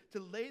means to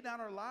lay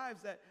down our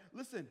lives. That,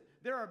 listen,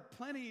 there are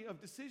plenty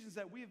of decisions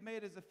that we have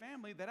made as a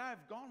family that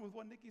I've gone with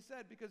what Nikki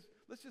said because,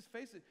 let's just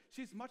face it,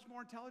 she's much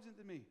more intelligent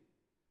than me.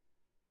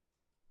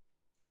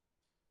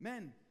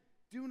 Men,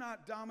 do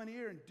not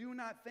domineer and do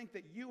not think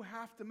that you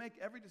have to make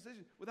every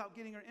decision without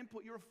getting her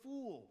input. You're a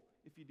fool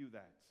if you do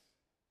that.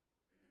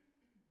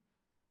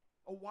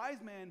 A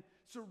wise man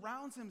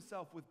surrounds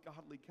himself with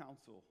godly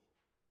counsel.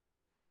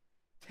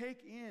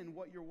 Take in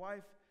what your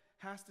wife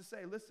has to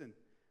say. Listen,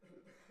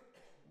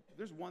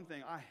 there's one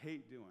thing I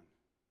hate doing.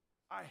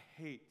 I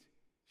hate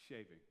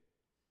shaving.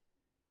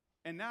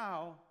 And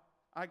now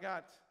I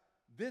got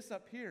this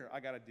up here I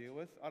got to deal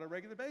with on a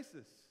regular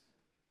basis.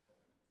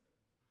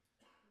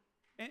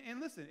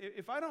 And listen,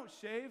 if I don't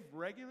shave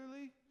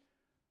regularly,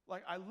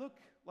 like I look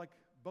like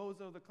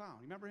Bozo the Clown.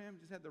 You remember him?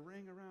 Just had the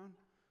ring around.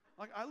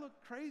 Like I look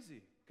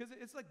crazy because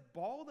it's like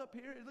bald up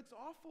here. It looks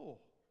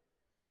awful.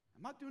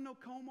 I'm not doing no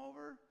comb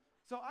over.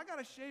 So I got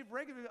to shave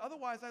regularly.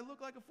 Otherwise, I look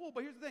like a fool.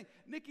 But here's the thing.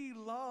 Nikki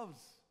loves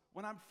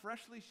when I'm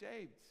freshly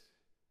shaved.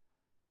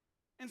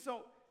 And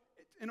so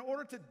in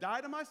order to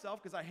die to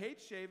myself, because I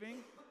hate shaving,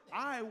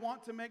 I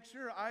want to make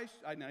sure I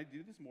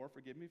do this more.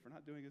 Forgive me for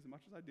not doing as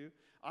much as I do.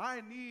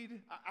 I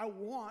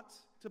want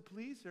to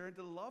please her and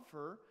to love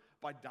her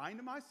by dying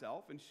to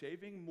myself and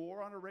shaving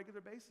more on a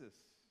regular basis.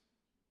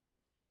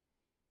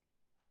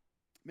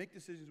 Make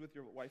decisions with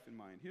your wife in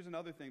mind. Here's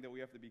another thing that we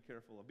have to be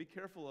careful of. Be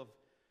careful of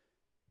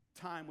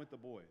time with the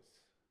boys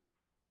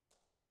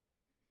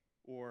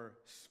or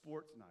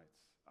sports nights.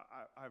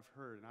 I've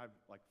heard, and I've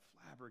like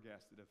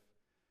flabbergasted of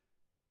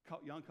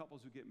young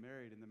couples who get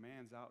married and the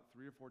man's out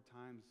 3 or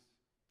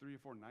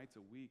 4 nights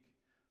a week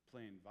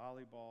playing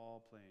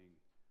volleyball, playing,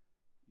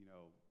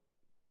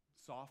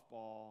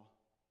 softball,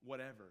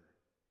 whatever,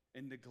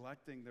 and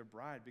neglecting their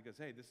bride because,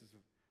 hey, this is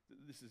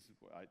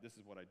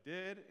what I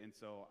did, and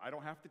so I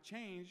don't have to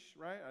change,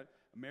 right?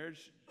 A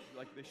marriage,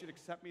 like they should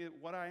accept me at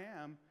what I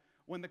am.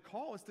 When the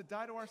call is to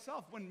die to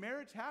ourselves, when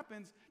marriage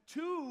happens,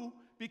 2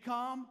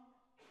 become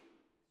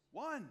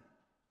 1.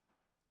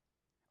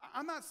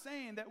 I'm not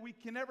saying that we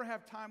can never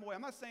have time away.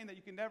 I'm not saying that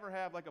you can never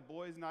have like a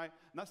boys' night.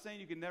 I'm not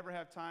saying you can never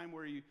have time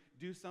where you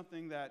do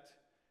something that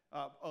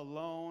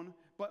alone.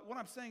 But what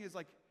I'm saying is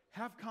like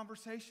have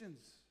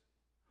conversations.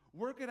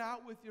 Work it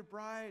out with your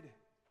bride.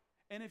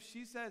 And if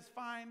she says,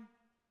 fine,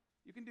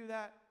 you can do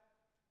that,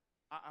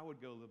 I would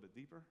go a little bit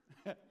deeper.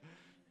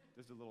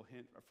 Just a little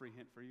hint, a free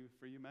hint for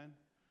you men.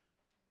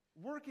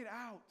 Work it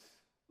out.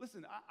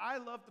 Listen, I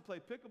love to play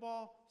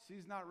pickleball.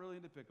 She's not really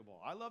into pickleball.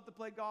 I love to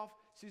play golf.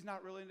 She's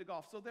not really into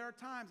golf. So there are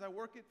times I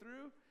work it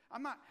through.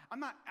 I'm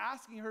not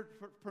asking her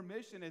for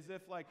permission as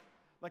if like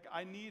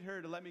I need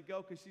her to let me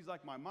go because she's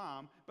like my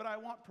mom. But I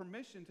want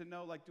permission to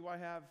know, like, do I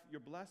have your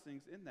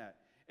blessings in that?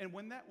 And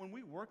when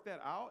we work that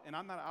out, and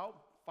I'm not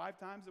out 5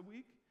 times a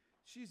week,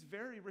 she's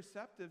very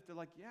receptive to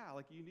like, yeah,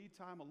 like you need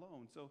time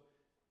alone. So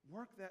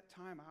work that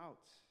time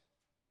out.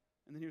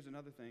 And then here's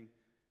another thing.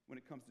 When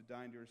it comes to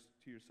dying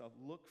to yourself,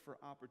 look for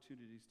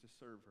opportunities to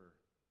serve her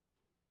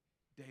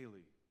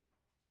daily,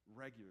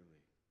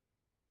 regularly.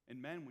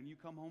 And men, when you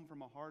come home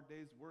from a hard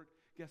day's work,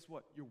 guess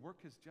what? Your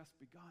work has just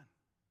begun.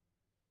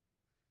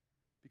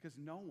 Because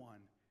no one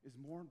is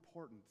more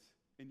important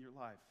in your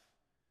life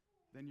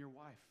than your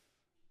wife.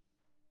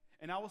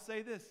 And I will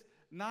say this,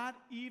 not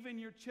even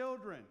your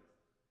children.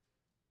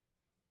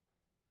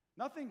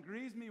 Nothing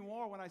grieves me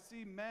more when I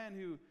see men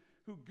who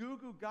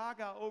goo-goo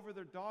gaga over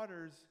their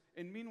daughters,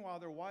 and meanwhile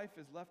their wife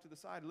is left to the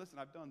side. Listen,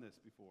 I've done this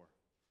before.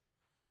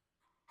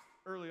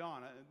 Early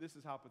on, this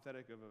is how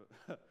pathetic of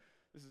a,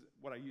 this is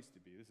what I used to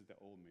be. This is the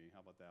old me.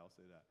 How about that? I'll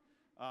say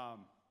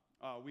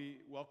that. We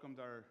welcomed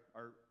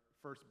our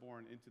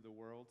firstborn into the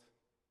world,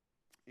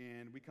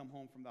 and we come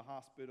home from the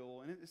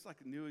hospital, and it's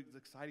like a new,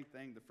 exciting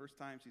thing. The first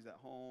time she's at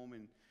home,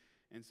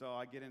 and so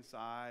I get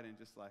inside and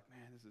just like,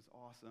 man, this is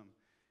awesome.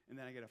 And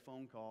then I get a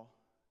phone call.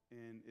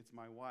 And it's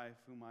my wife,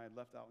 whom I had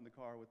left out in the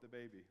car with the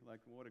baby.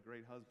 Like, what a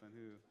great husband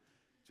who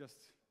just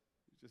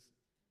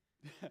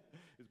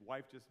his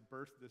wife just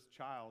birthed this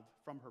child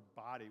from her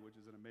body, which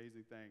is an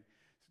amazing thing.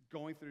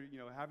 Going through,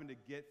 having to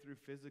get through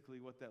physically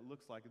what that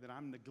looks like, and then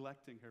I'm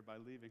neglecting her by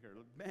leaving her.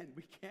 Men,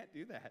 we can't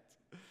do that.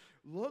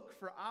 Look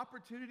for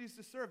opportunities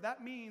to serve.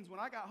 That means when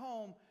I got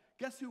home,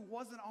 guess who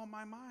wasn't on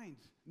my mind?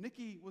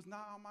 Nikki was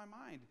not on my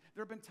mind.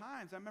 There have been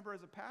times I remember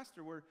as a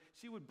pastor where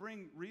she would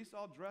bring Reese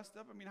all dressed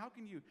up. I mean, how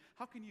can you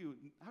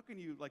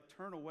like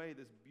turn away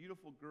this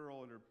beautiful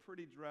girl in her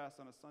pretty dress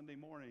on a Sunday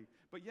morning?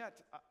 But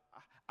yet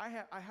I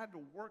had to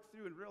work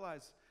through and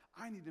realize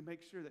I need to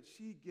make sure that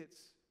she gets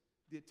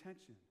the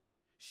attention.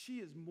 She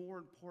is more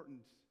important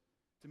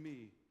to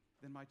me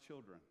than my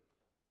children.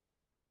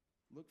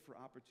 Look for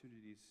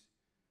opportunities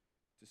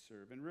to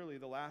serve. And really,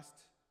 the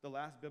last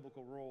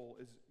biblical role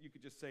is, you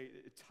could just say,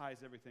 it ties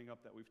everything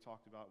up that we've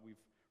talked about.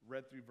 We've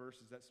read through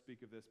verses that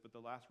speak of this, but the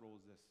last role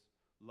is this: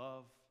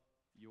 love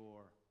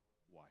your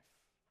wife.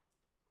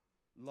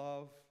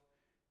 Love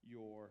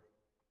your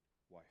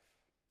wife.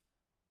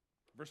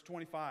 Verse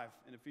 25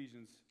 in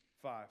Ephesians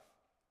 5.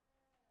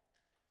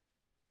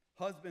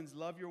 Husbands,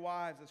 love your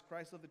wives as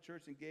Christ loved the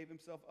church and gave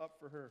himself up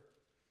for her.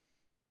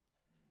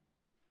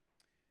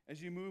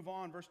 As you move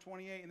on, verse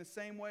 28, in the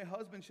same way,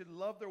 husbands should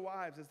love their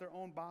wives as their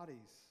own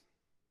bodies.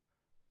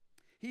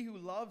 He who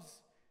loves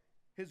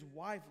his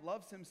wife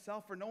loves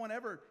himself, for no one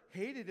ever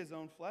hated his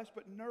own flesh,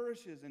 but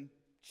nourishes and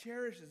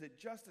cherishes it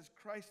just as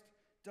Christ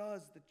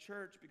does the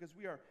church, because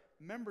we are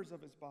members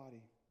of his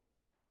body.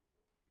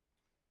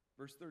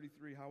 Verse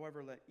 33,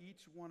 however, let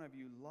each one of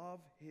you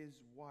love his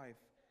wife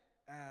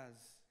as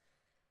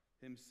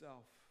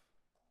himself.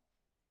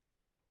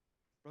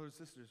 Brothers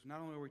and sisters, not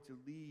only are we to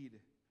lead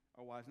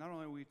our wives, not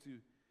only are we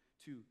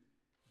to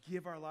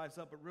give our lives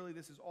up, but really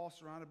this is all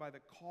surrounded by the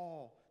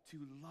call to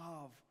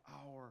love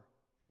our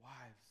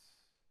wives.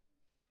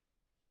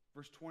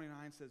 Verse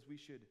 29 says we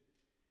should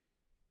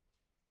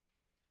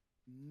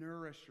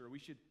nourish her. We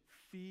should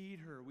feed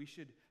her. We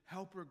should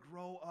help her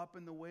grow up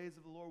in the ways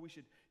of the Lord. We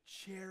should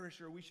cherish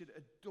her. We should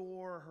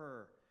adore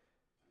her.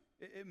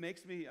 It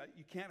makes me,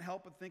 you can't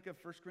help but think of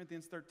 1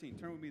 Corinthians 13.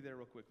 Turn with me there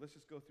real quick. Let's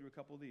just go through a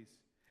couple of these.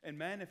 And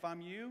men, if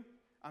I'm you,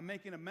 I'm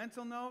making a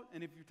mental note,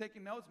 and if you're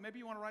taking notes, maybe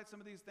you want to write some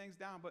of these things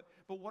down, but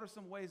what are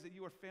some ways that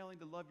you are failing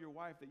to love your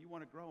wife that you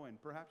want to grow in?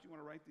 Perhaps you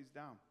want to write these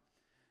down.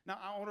 Now,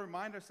 I want to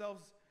remind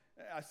ourselves,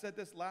 I said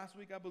this last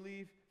week, I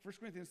believe, 1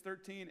 Corinthians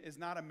 13 is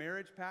not a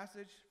marriage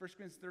passage. 1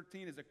 Corinthians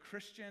 13 is a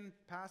Christian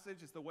passage.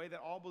 It's the way that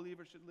all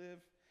believers should live.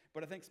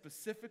 But I think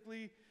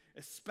specifically,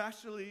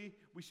 especially,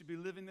 we should be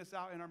living this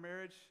out in our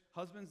marriage.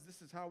 Husbands,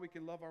 this is how we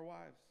can love our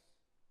wives.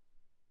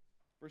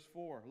 Verse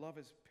 4, love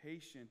is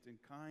patient and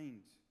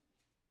kind.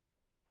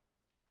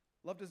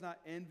 Love does not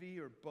envy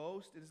or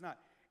boast. It is not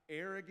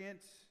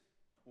arrogant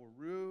or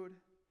rude.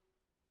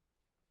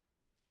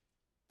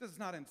 It does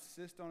not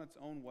insist on its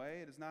own way.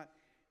 It is not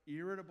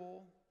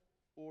irritable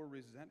or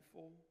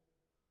resentful.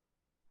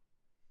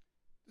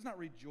 It does not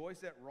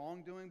rejoice at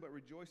wrongdoing, but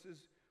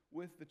rejoices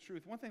with the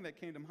truth. One thing that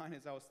came to mind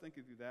as I was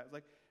thinking through that is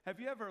like, have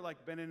you ever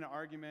been in an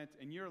argument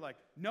and you're like,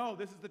 no,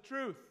 this is the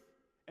truth.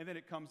 And then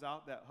it comes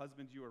out that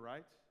husbands, you were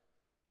right.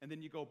 And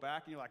then you go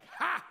back and you're like,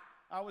 ha,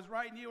 I was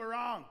right and you were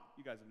wrong.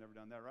 You guys have never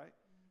done that, right?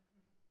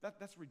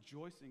 That's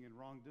rejoicing in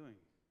wrongdoing.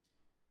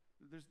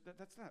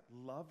 That's not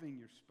loving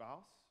your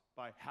spouse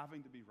by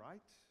having to be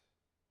right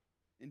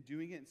and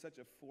doing it in such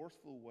a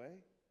forceful way.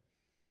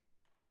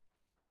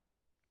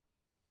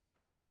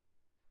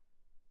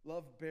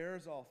 Love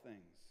bears all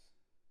things.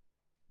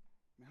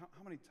 I mean,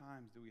 how many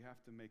times do we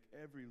have to make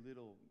every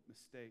little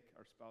mistake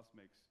our spouse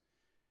makes,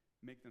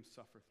 make them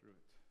suffer through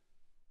it?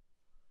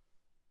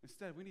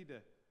 Instead, we need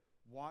to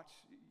watch,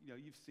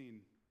 you've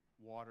seen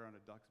water on a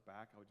duck's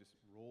back, how it just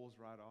rolls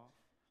right off.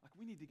 Like,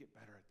 we need to get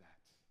better at that.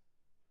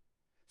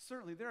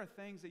 Certainly, there are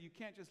things that you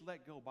can't just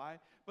let go by,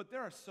 but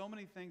there are so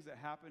many things that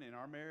happen in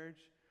our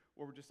marriage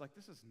where we're just like,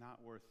 this is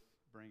not worth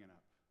bringing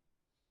up.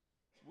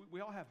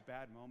 We all have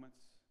bad moments.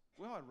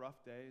 We all have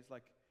rough days.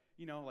 Like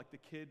the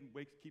kid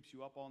keeps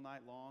you up all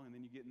night long, and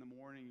then you get in the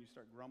morning and you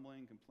start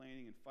grumbling,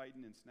 complaining, and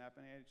fighting and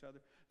snapping at each other.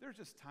 There's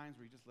just times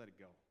where you just let it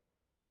go.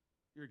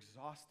 You're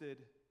exhausted.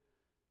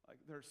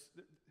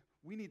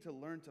 We need to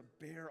learn to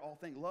bear all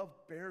things. Love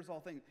bears all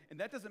things. And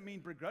that doesn't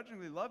mean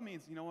begrudgingly. Love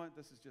means, you know what,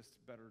 this is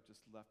just better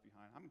just left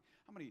behind.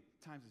 How many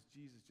times has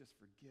Jesus just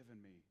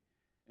forgiven me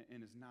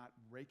and is not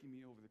raking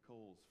me over the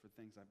coals for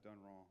things I've done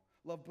wrong?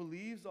 Love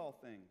believes all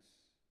things.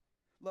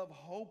 Love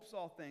hopes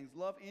all things.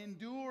 Love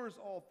endures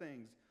all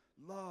things.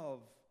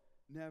 Love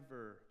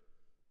never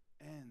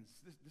ends.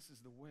 This is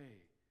the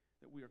way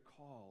that we are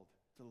called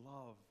to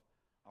love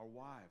our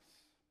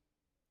wives.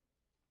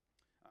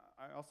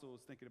 I also was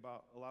thinking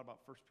a lot about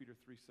 1 Peter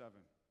 3:7.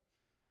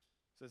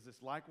 It says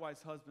this,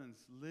 likewise, husbands,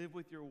 live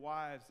with your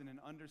wives in an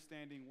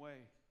understanding way,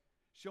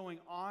 showing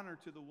honor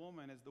to the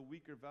woman as the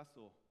weaker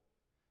vessel,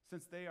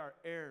 since they are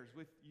heirs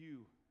with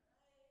you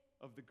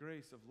of the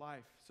grace of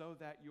life, so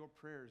that your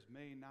prayers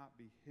may not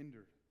be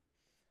hindered.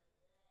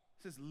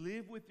 It says,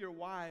 live with your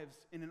wives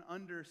in an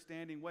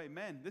understanding way.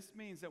 Men, this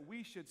means that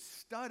we should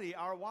study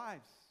our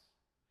wives.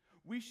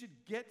 We should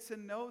get to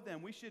know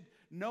them. We should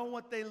know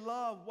what they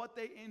love, what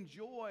they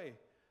enjoy.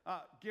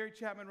 Gary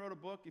Chapman wrote a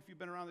book. If you've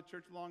been around the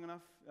church long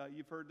enough,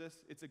 you've heard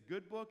this. It's a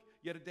good book,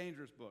 yet a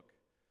dangerous book.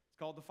 It's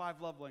called The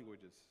 5 Love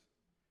Languages.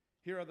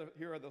 Here are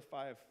the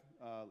five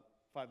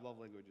love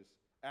languages.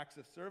 Acts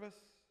of service,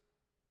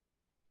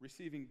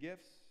 receiving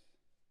gifts,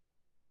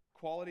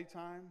 quality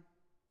time,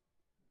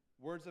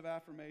 words of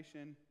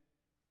affirmation,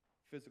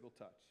 physical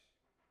touch.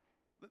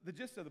 The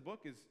gist of the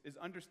book is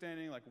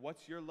understanding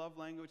what's your love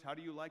language, how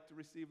do you like to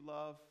receive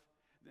love,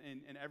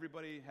 and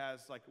everybody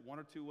has one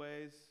or two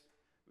ways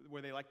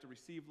where they like to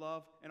receive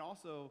love, and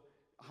also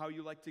how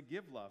you like to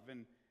give love,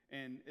 and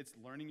it's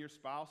learning your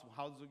spouse,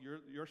 how does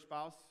your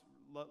spouse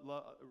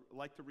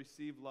like to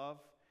receive love,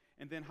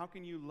 and then how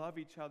can you love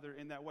each other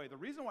in that way. The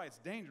reason why it's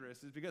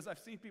dangerous is because I've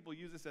seen people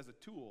use this as a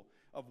tool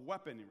of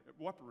weaponry.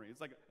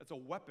 It's a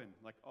weapon,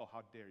 oh,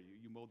 how dare you,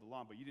 you mowed the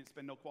lawn, but you didn't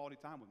spend no quality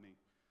time with me.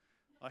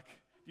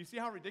 Do you see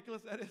how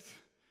ridiculous that is?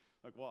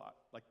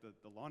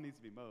 The lawn needs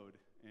to be mowed,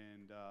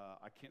 and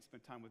I can't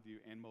spend time with you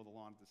and mow the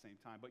lawn at the same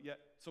time. But yet,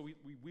 so we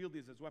wield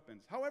these as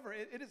weapons. However,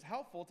 it is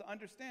helpful to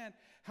understand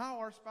how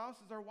our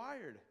spouses are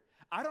wired.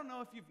 I don't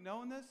know if you've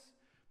known this,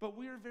 but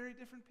we are very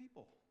different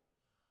people.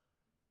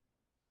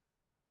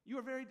 You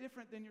are very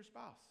different than your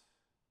spouse.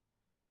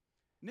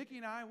 Nikki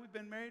and I, we've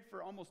been married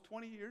for almost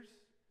 20 years,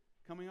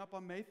 coming up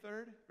on May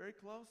 3rd, very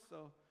close.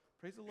 So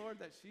praise the Lord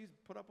that she's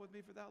put up with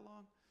me for that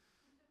long.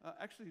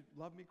 Actually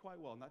loved me quite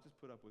well, not just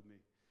put up with me.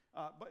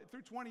 But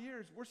through 20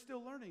 years, we're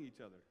still learning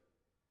each other.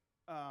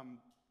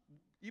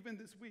 Even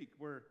this week,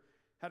 we're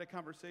Had a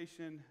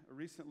conversation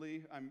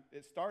recently.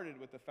 It started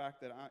with the fact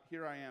that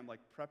here I am,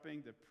 like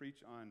prepping to preach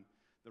on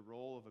the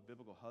role of a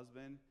biblical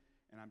husband,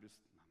 and I'm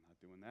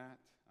not doing that.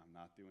 I'm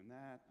not doing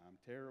that. I'm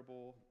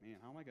terrible. Man,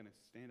 how am I going to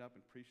stand up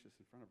and preach this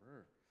in front of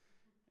her?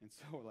 And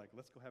so we're like,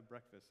 let's go have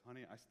breakfast.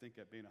 Honey, I stink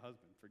at being a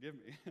husband. Forgive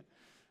me.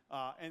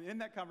 And in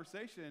that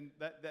conversation,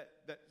 that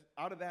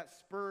out of that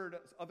spurred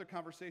other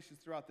conversations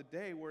throughout the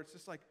day where it's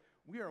just like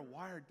we are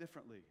wired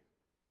differently.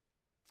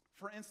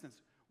 For instance,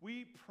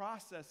 we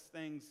process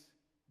things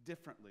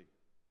differently.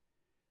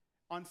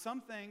 On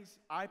some things,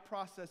 I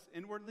process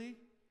inwardly,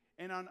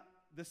 and on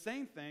the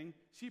same thing,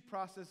 she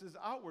processes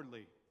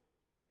outwardly.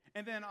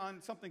 And then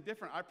on something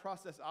different, I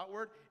process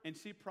outward, and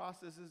she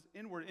processes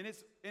inward.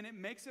 And it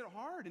makes it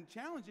hard and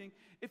challenging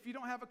if you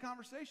don't have a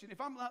conversation. If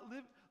I'm not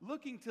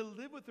looking to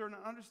live with her in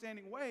an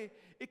understanding way,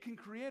 it can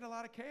create a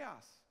lot of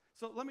chaos.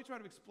 So let me try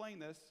to explain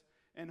this,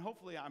 and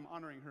hopefully I'm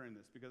honoring her in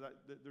this, because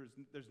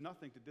there's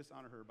nothing to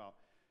dishonor her about.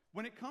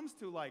 When it comes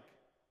to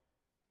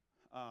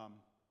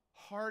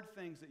hard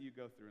things that you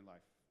go through in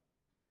life,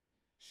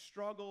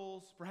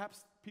 struggles,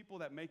 perhaps people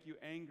that make you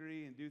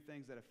angry and do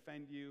things that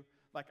offend you,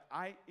 like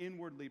I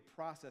inwardly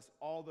process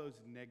all those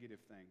negative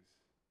things.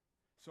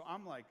 So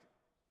I'm like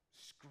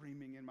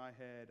screaming in my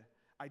head.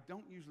 I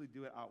don't usually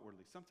do it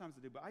outwardly. Sometimes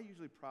I do, but I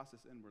usually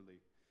process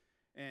inwardly.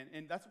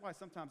 And that's why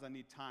sometimes I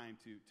need time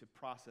to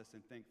process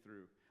and think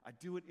through. I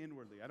do it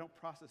inwardly. I don't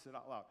process it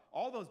out loud.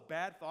 All those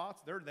bad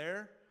thoughts, they're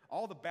there.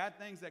 All the bad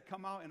things that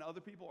come out in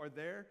other people are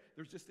there.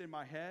 They're just in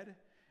my head.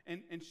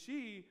 And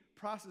she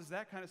processes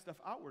that kind of stuff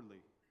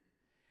outwardly.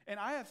 And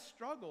I have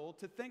struggled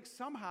to think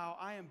somehow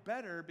I am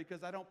better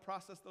because I don't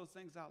process those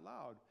things out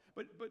loud.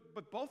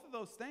 But both of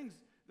those things,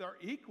 they're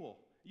equal.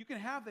 You can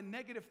have the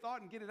negative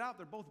thought and get it out.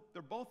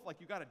 They're both like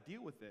you got to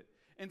deal with it.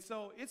 And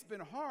so it's been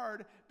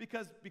hard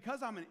because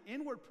I'm an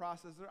inward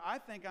processor. I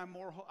think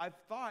I've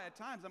thought at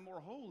times I'm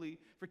more holy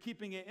for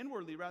keeping it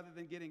inwardly rather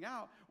than getting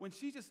out, when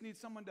she just needs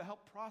someone to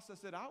help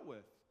process it out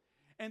with.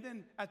 And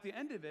then at the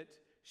end of it,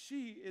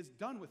 she is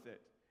done with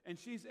it. And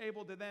she's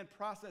able to then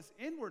process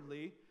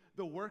inwardly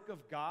the work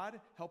of God,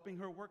 helping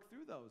her work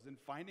through those and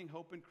finding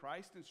hope in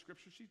Christ and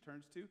Scripture she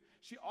turns to.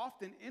 She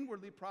often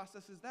inwardly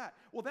processes that.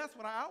 Well, that's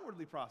what I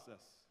outwardly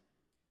process.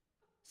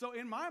 So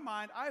in my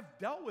mind, I've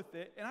dealt with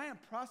it, and I am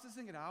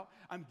processing it out.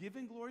 I'm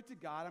giving glory to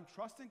God. I'm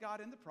trusting God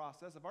in the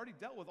process. I've already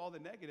dealt with all the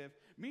negative.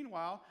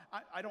 Meanwhile,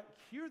 I don't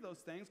hear those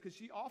things because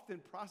she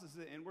often processes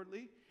it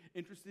inwardly.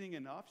 Interesting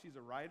enough, she's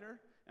a writer,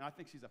 and I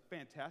think she's a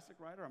fantastic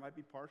writer. I might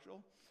be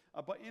partial.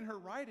 But in her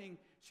writing,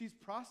 she's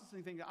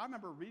processing things. I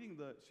remember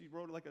she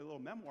wrote like a little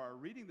memoir,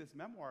 reading this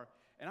memoir,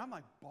 and I'm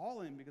like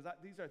bawling because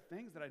these are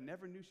things that I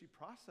never knew she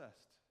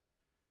processed.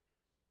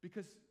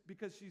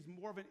 Because she's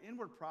more of an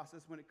inward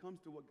process when it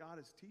comes to what God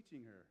is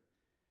teaching her.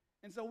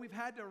 And so we've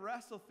had to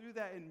wrestle through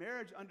that in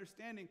marriage,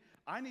 understanding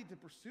I need to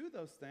pursue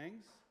those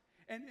things.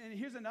 And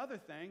here's another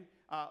thing.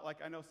 Like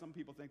I know some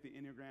people think the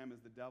Enneagram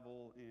is the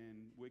devil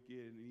and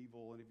wicked and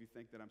evil, and if you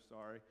think that, I'm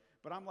sorry.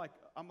 But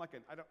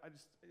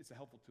it's a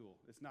helpful tool.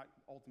 It's not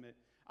ultimate.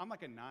 I'm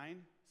like a 9.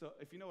 So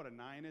if you know what a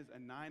 9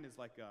 is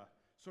like a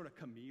sort of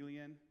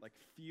chameleon, like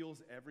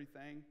feels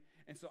everything.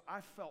 And so I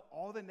felt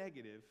all the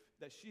negative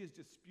that she has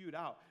just spewed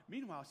out.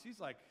 Meanwhile, she's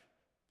like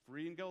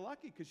free and go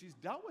lucky because she's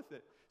dealt with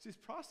it. She's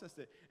processed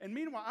it. And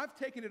meanwhile, I've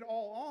taken it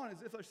all on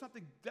as if there's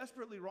something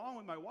desperately wrong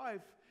with my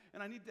wife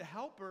and I need to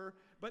help her.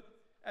 But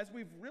as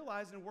we've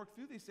realized and worked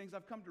through these things,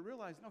 I've come to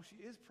realize, no, she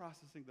is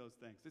processing those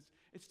things.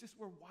 It's just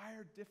we're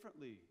wired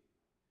differently.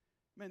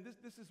 Man,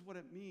 this is what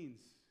it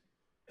means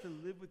to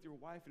live with your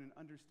wife in an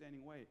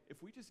understanding way.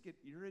 If we just get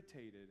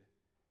irritated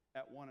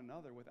at one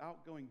another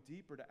without going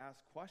deeper to ask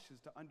questions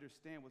to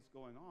understand what's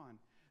going on,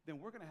 then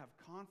we're going to have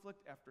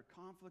conflict after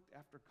conflict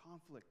after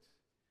conflict.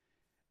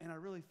 And I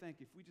really think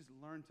if we just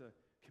learn to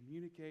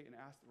communicate and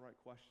ask the right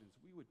questions,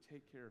 we would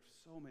take care of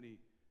so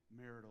many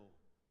marital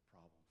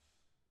problems.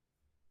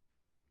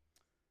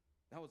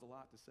 That was a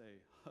lot to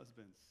say.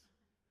 Husbands,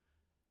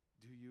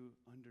 do you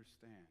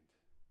understand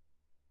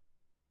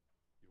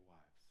your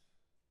wives?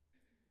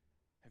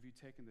 Have you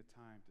taken the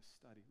time to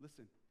study?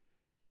 Listen,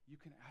 you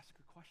can ask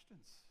her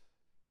questions.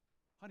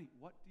 Honey,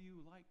 what do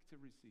you like to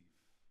receive?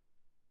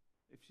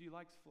 If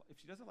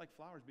she doesn't like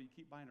flowers, but you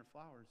keep buying her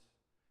flowers,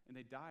 and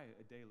they die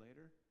a day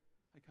later,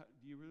 like,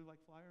 do you really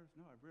like flowers?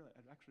 No,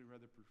 I'd actually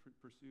rather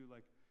pursue,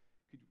 like,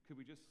 could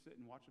we just sit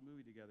and watch a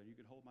movie together, and you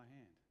could hold my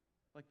hand?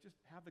 Like,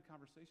 just have the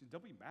conversation.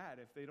 Don't be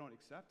mad if they don't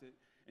accept it,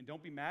 and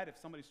don't be mad if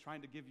somebody's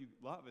trying to give you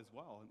love as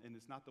well, and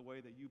it's not the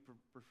way that you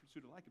pursue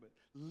to like it, but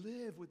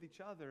live with each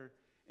other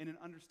in an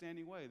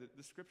understanding way.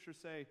 The scriptures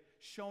say,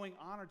 showing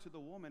honor to the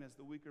woman as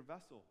the weaker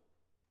vessel.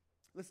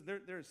 Listen,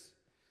 there's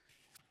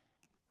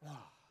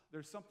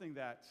something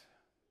that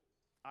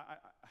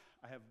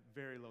I have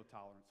very low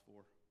tolerance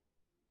for.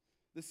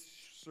 This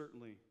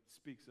certainly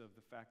speaks of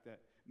the fact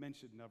that men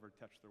should never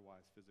touch their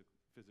wives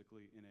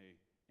physically in an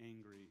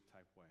angry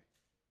type way.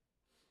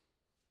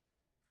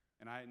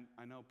 And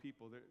I know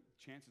people,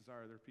 chances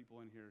are there are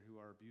people in here who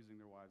are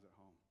abusing their wives at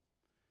home.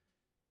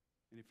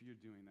 And if you're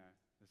doing that,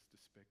 that's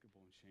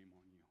despicable and shame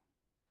on you.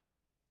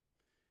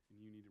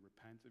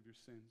 repent of your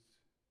sins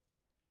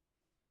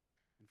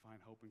and find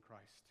hope in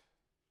Christ.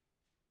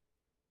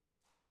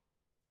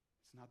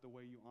 It's not the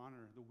way you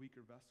honor the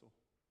weaker vessel.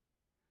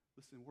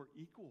 Listen, we're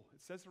equal.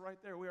 It says it right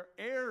there. We are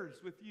heirs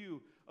with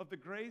you of the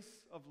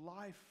grace of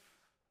life.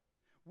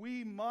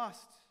 We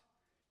must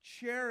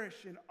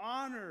cherish and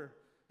honor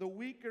the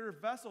weaker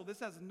vessel. This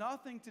has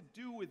nothing to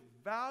do with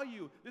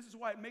value. This is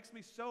why it makes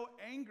me so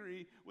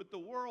angry with the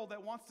world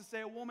that wants to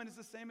say a woman is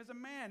the same as a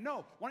man.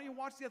 No, why don't you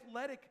watch the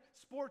athletic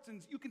sports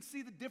and you can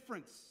see the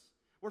difference.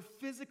 We're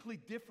physically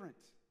different.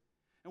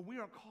 And we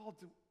are called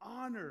to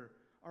honor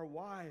our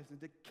wives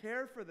and to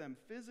care for them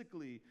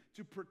physically,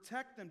 to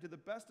protect them to the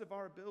best of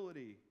our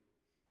ability.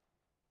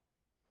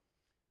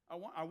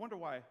 I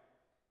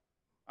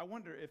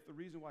wonder if the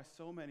reason why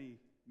so many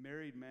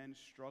married men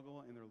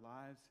struggle in their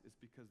lives is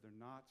because they're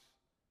not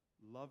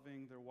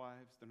loving their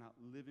wives, they're not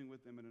living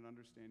with them in an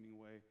understanding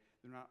way,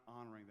 they're not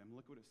honoring them.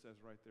 Look what it says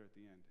right there at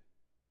the end.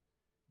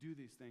 Do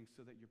these things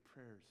so that your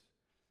prayers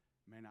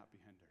may not be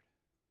hindered.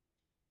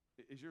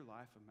 Is your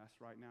life a mess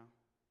right now?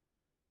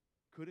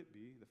 Could it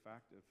be the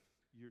fact of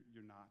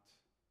you're not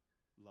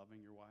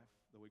loving your wife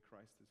the way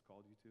Christ has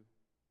called you to?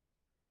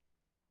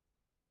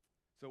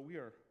 So we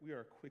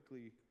are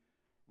quickly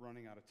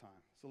running out of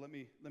time. So let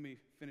me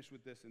finish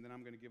with this, and then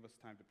I'm going to give us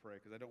time to pray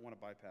because I don't want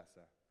to bypass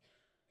that.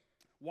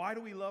 Why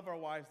do we love our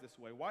wives this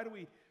way? Why do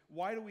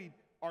we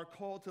are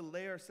called to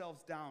lay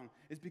ourselves down?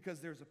 It's because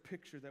there's a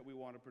picture that we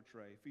want to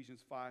portray.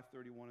 Ephesians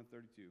 5:31 and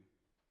 32.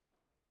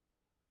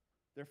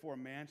 Therefore, a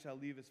man shall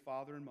leave his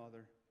father and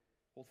mother,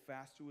 hold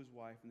fast to his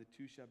wife, and the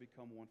two shall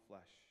become one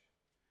flesh.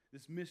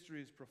 This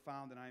mystery is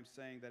profound, and I am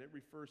saying that it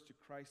refers to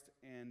Christ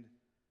and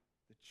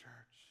the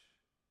church.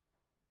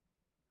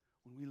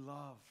 When we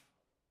love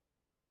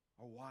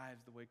our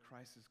wives the way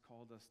Christ has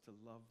called us to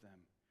love them,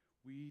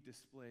 we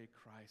display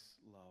Christ's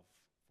love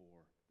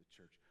for the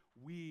church.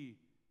 We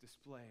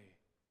display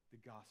the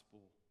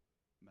gospel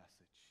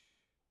message.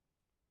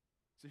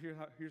 So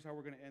here's how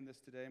we're going to end this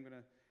today. I'm going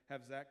to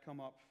have Zach come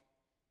up.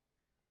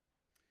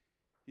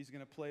 He's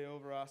going to play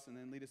over us and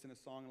then lead us in a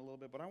song in a little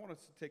bit, but I want us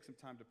to take some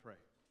time to pray.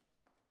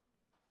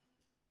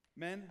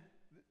 Men,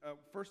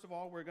 first of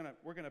all, we're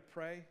going to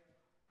pray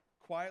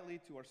quietly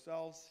to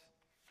ourselves.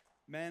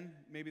 Men,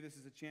 maybe this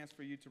is a chance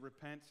for you to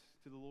repent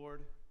to the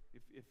Lord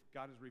if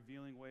God is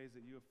revealing ways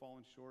that you have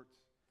fallen short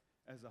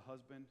as a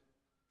husband.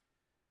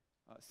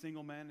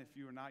 Single men, if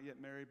you are not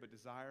yet married but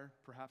desire,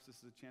 perhaps this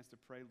is a chance to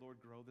pray, Lord,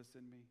 grow this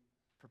in me.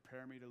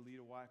 Prepare me to lead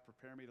a wife.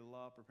 Prepare me to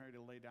love. Prepare me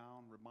to lay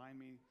down. Remind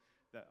me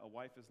that a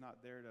wife is not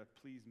there to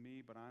please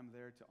me, but I'm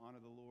there to honor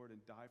the Lord and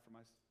die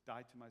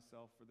to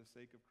myself for the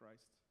sake of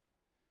Christ.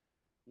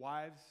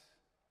 Wives,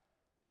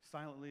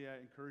 silently, I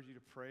encourage you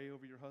to pray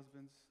over your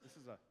husbands.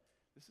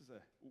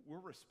 We're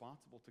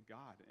responsible to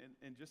God.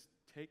 And just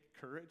take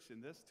courage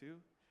in this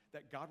too,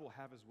 that God will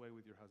have his way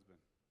with your husband.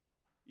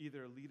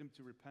 Either lead him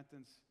to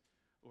repentance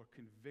or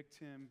convict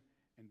him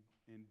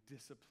and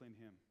discipline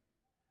him.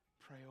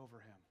 Pray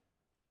over him.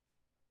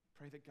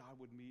 Pray that God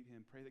would meet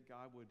him. Pray that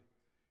God would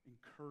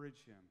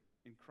encourage him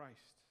in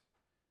Christ.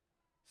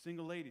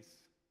 Single ladies,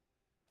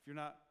 if you're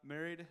not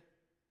married,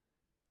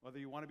 whether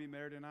you want to be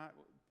married or not,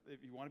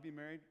 if you want to be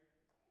married,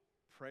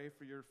 pray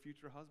for your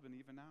future husband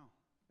even now,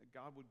 that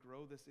God would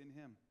grow this in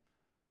him.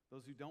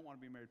 Those who don't want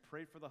to be married,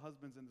 pray for the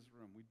husbands in this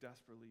room. We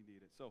desperately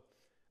need it. So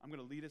I'm going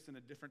to lead us in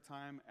a different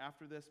time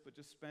after this, but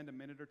just spend a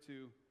minute or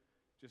two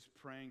just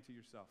praying to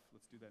yourself.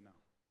 Let's do that now.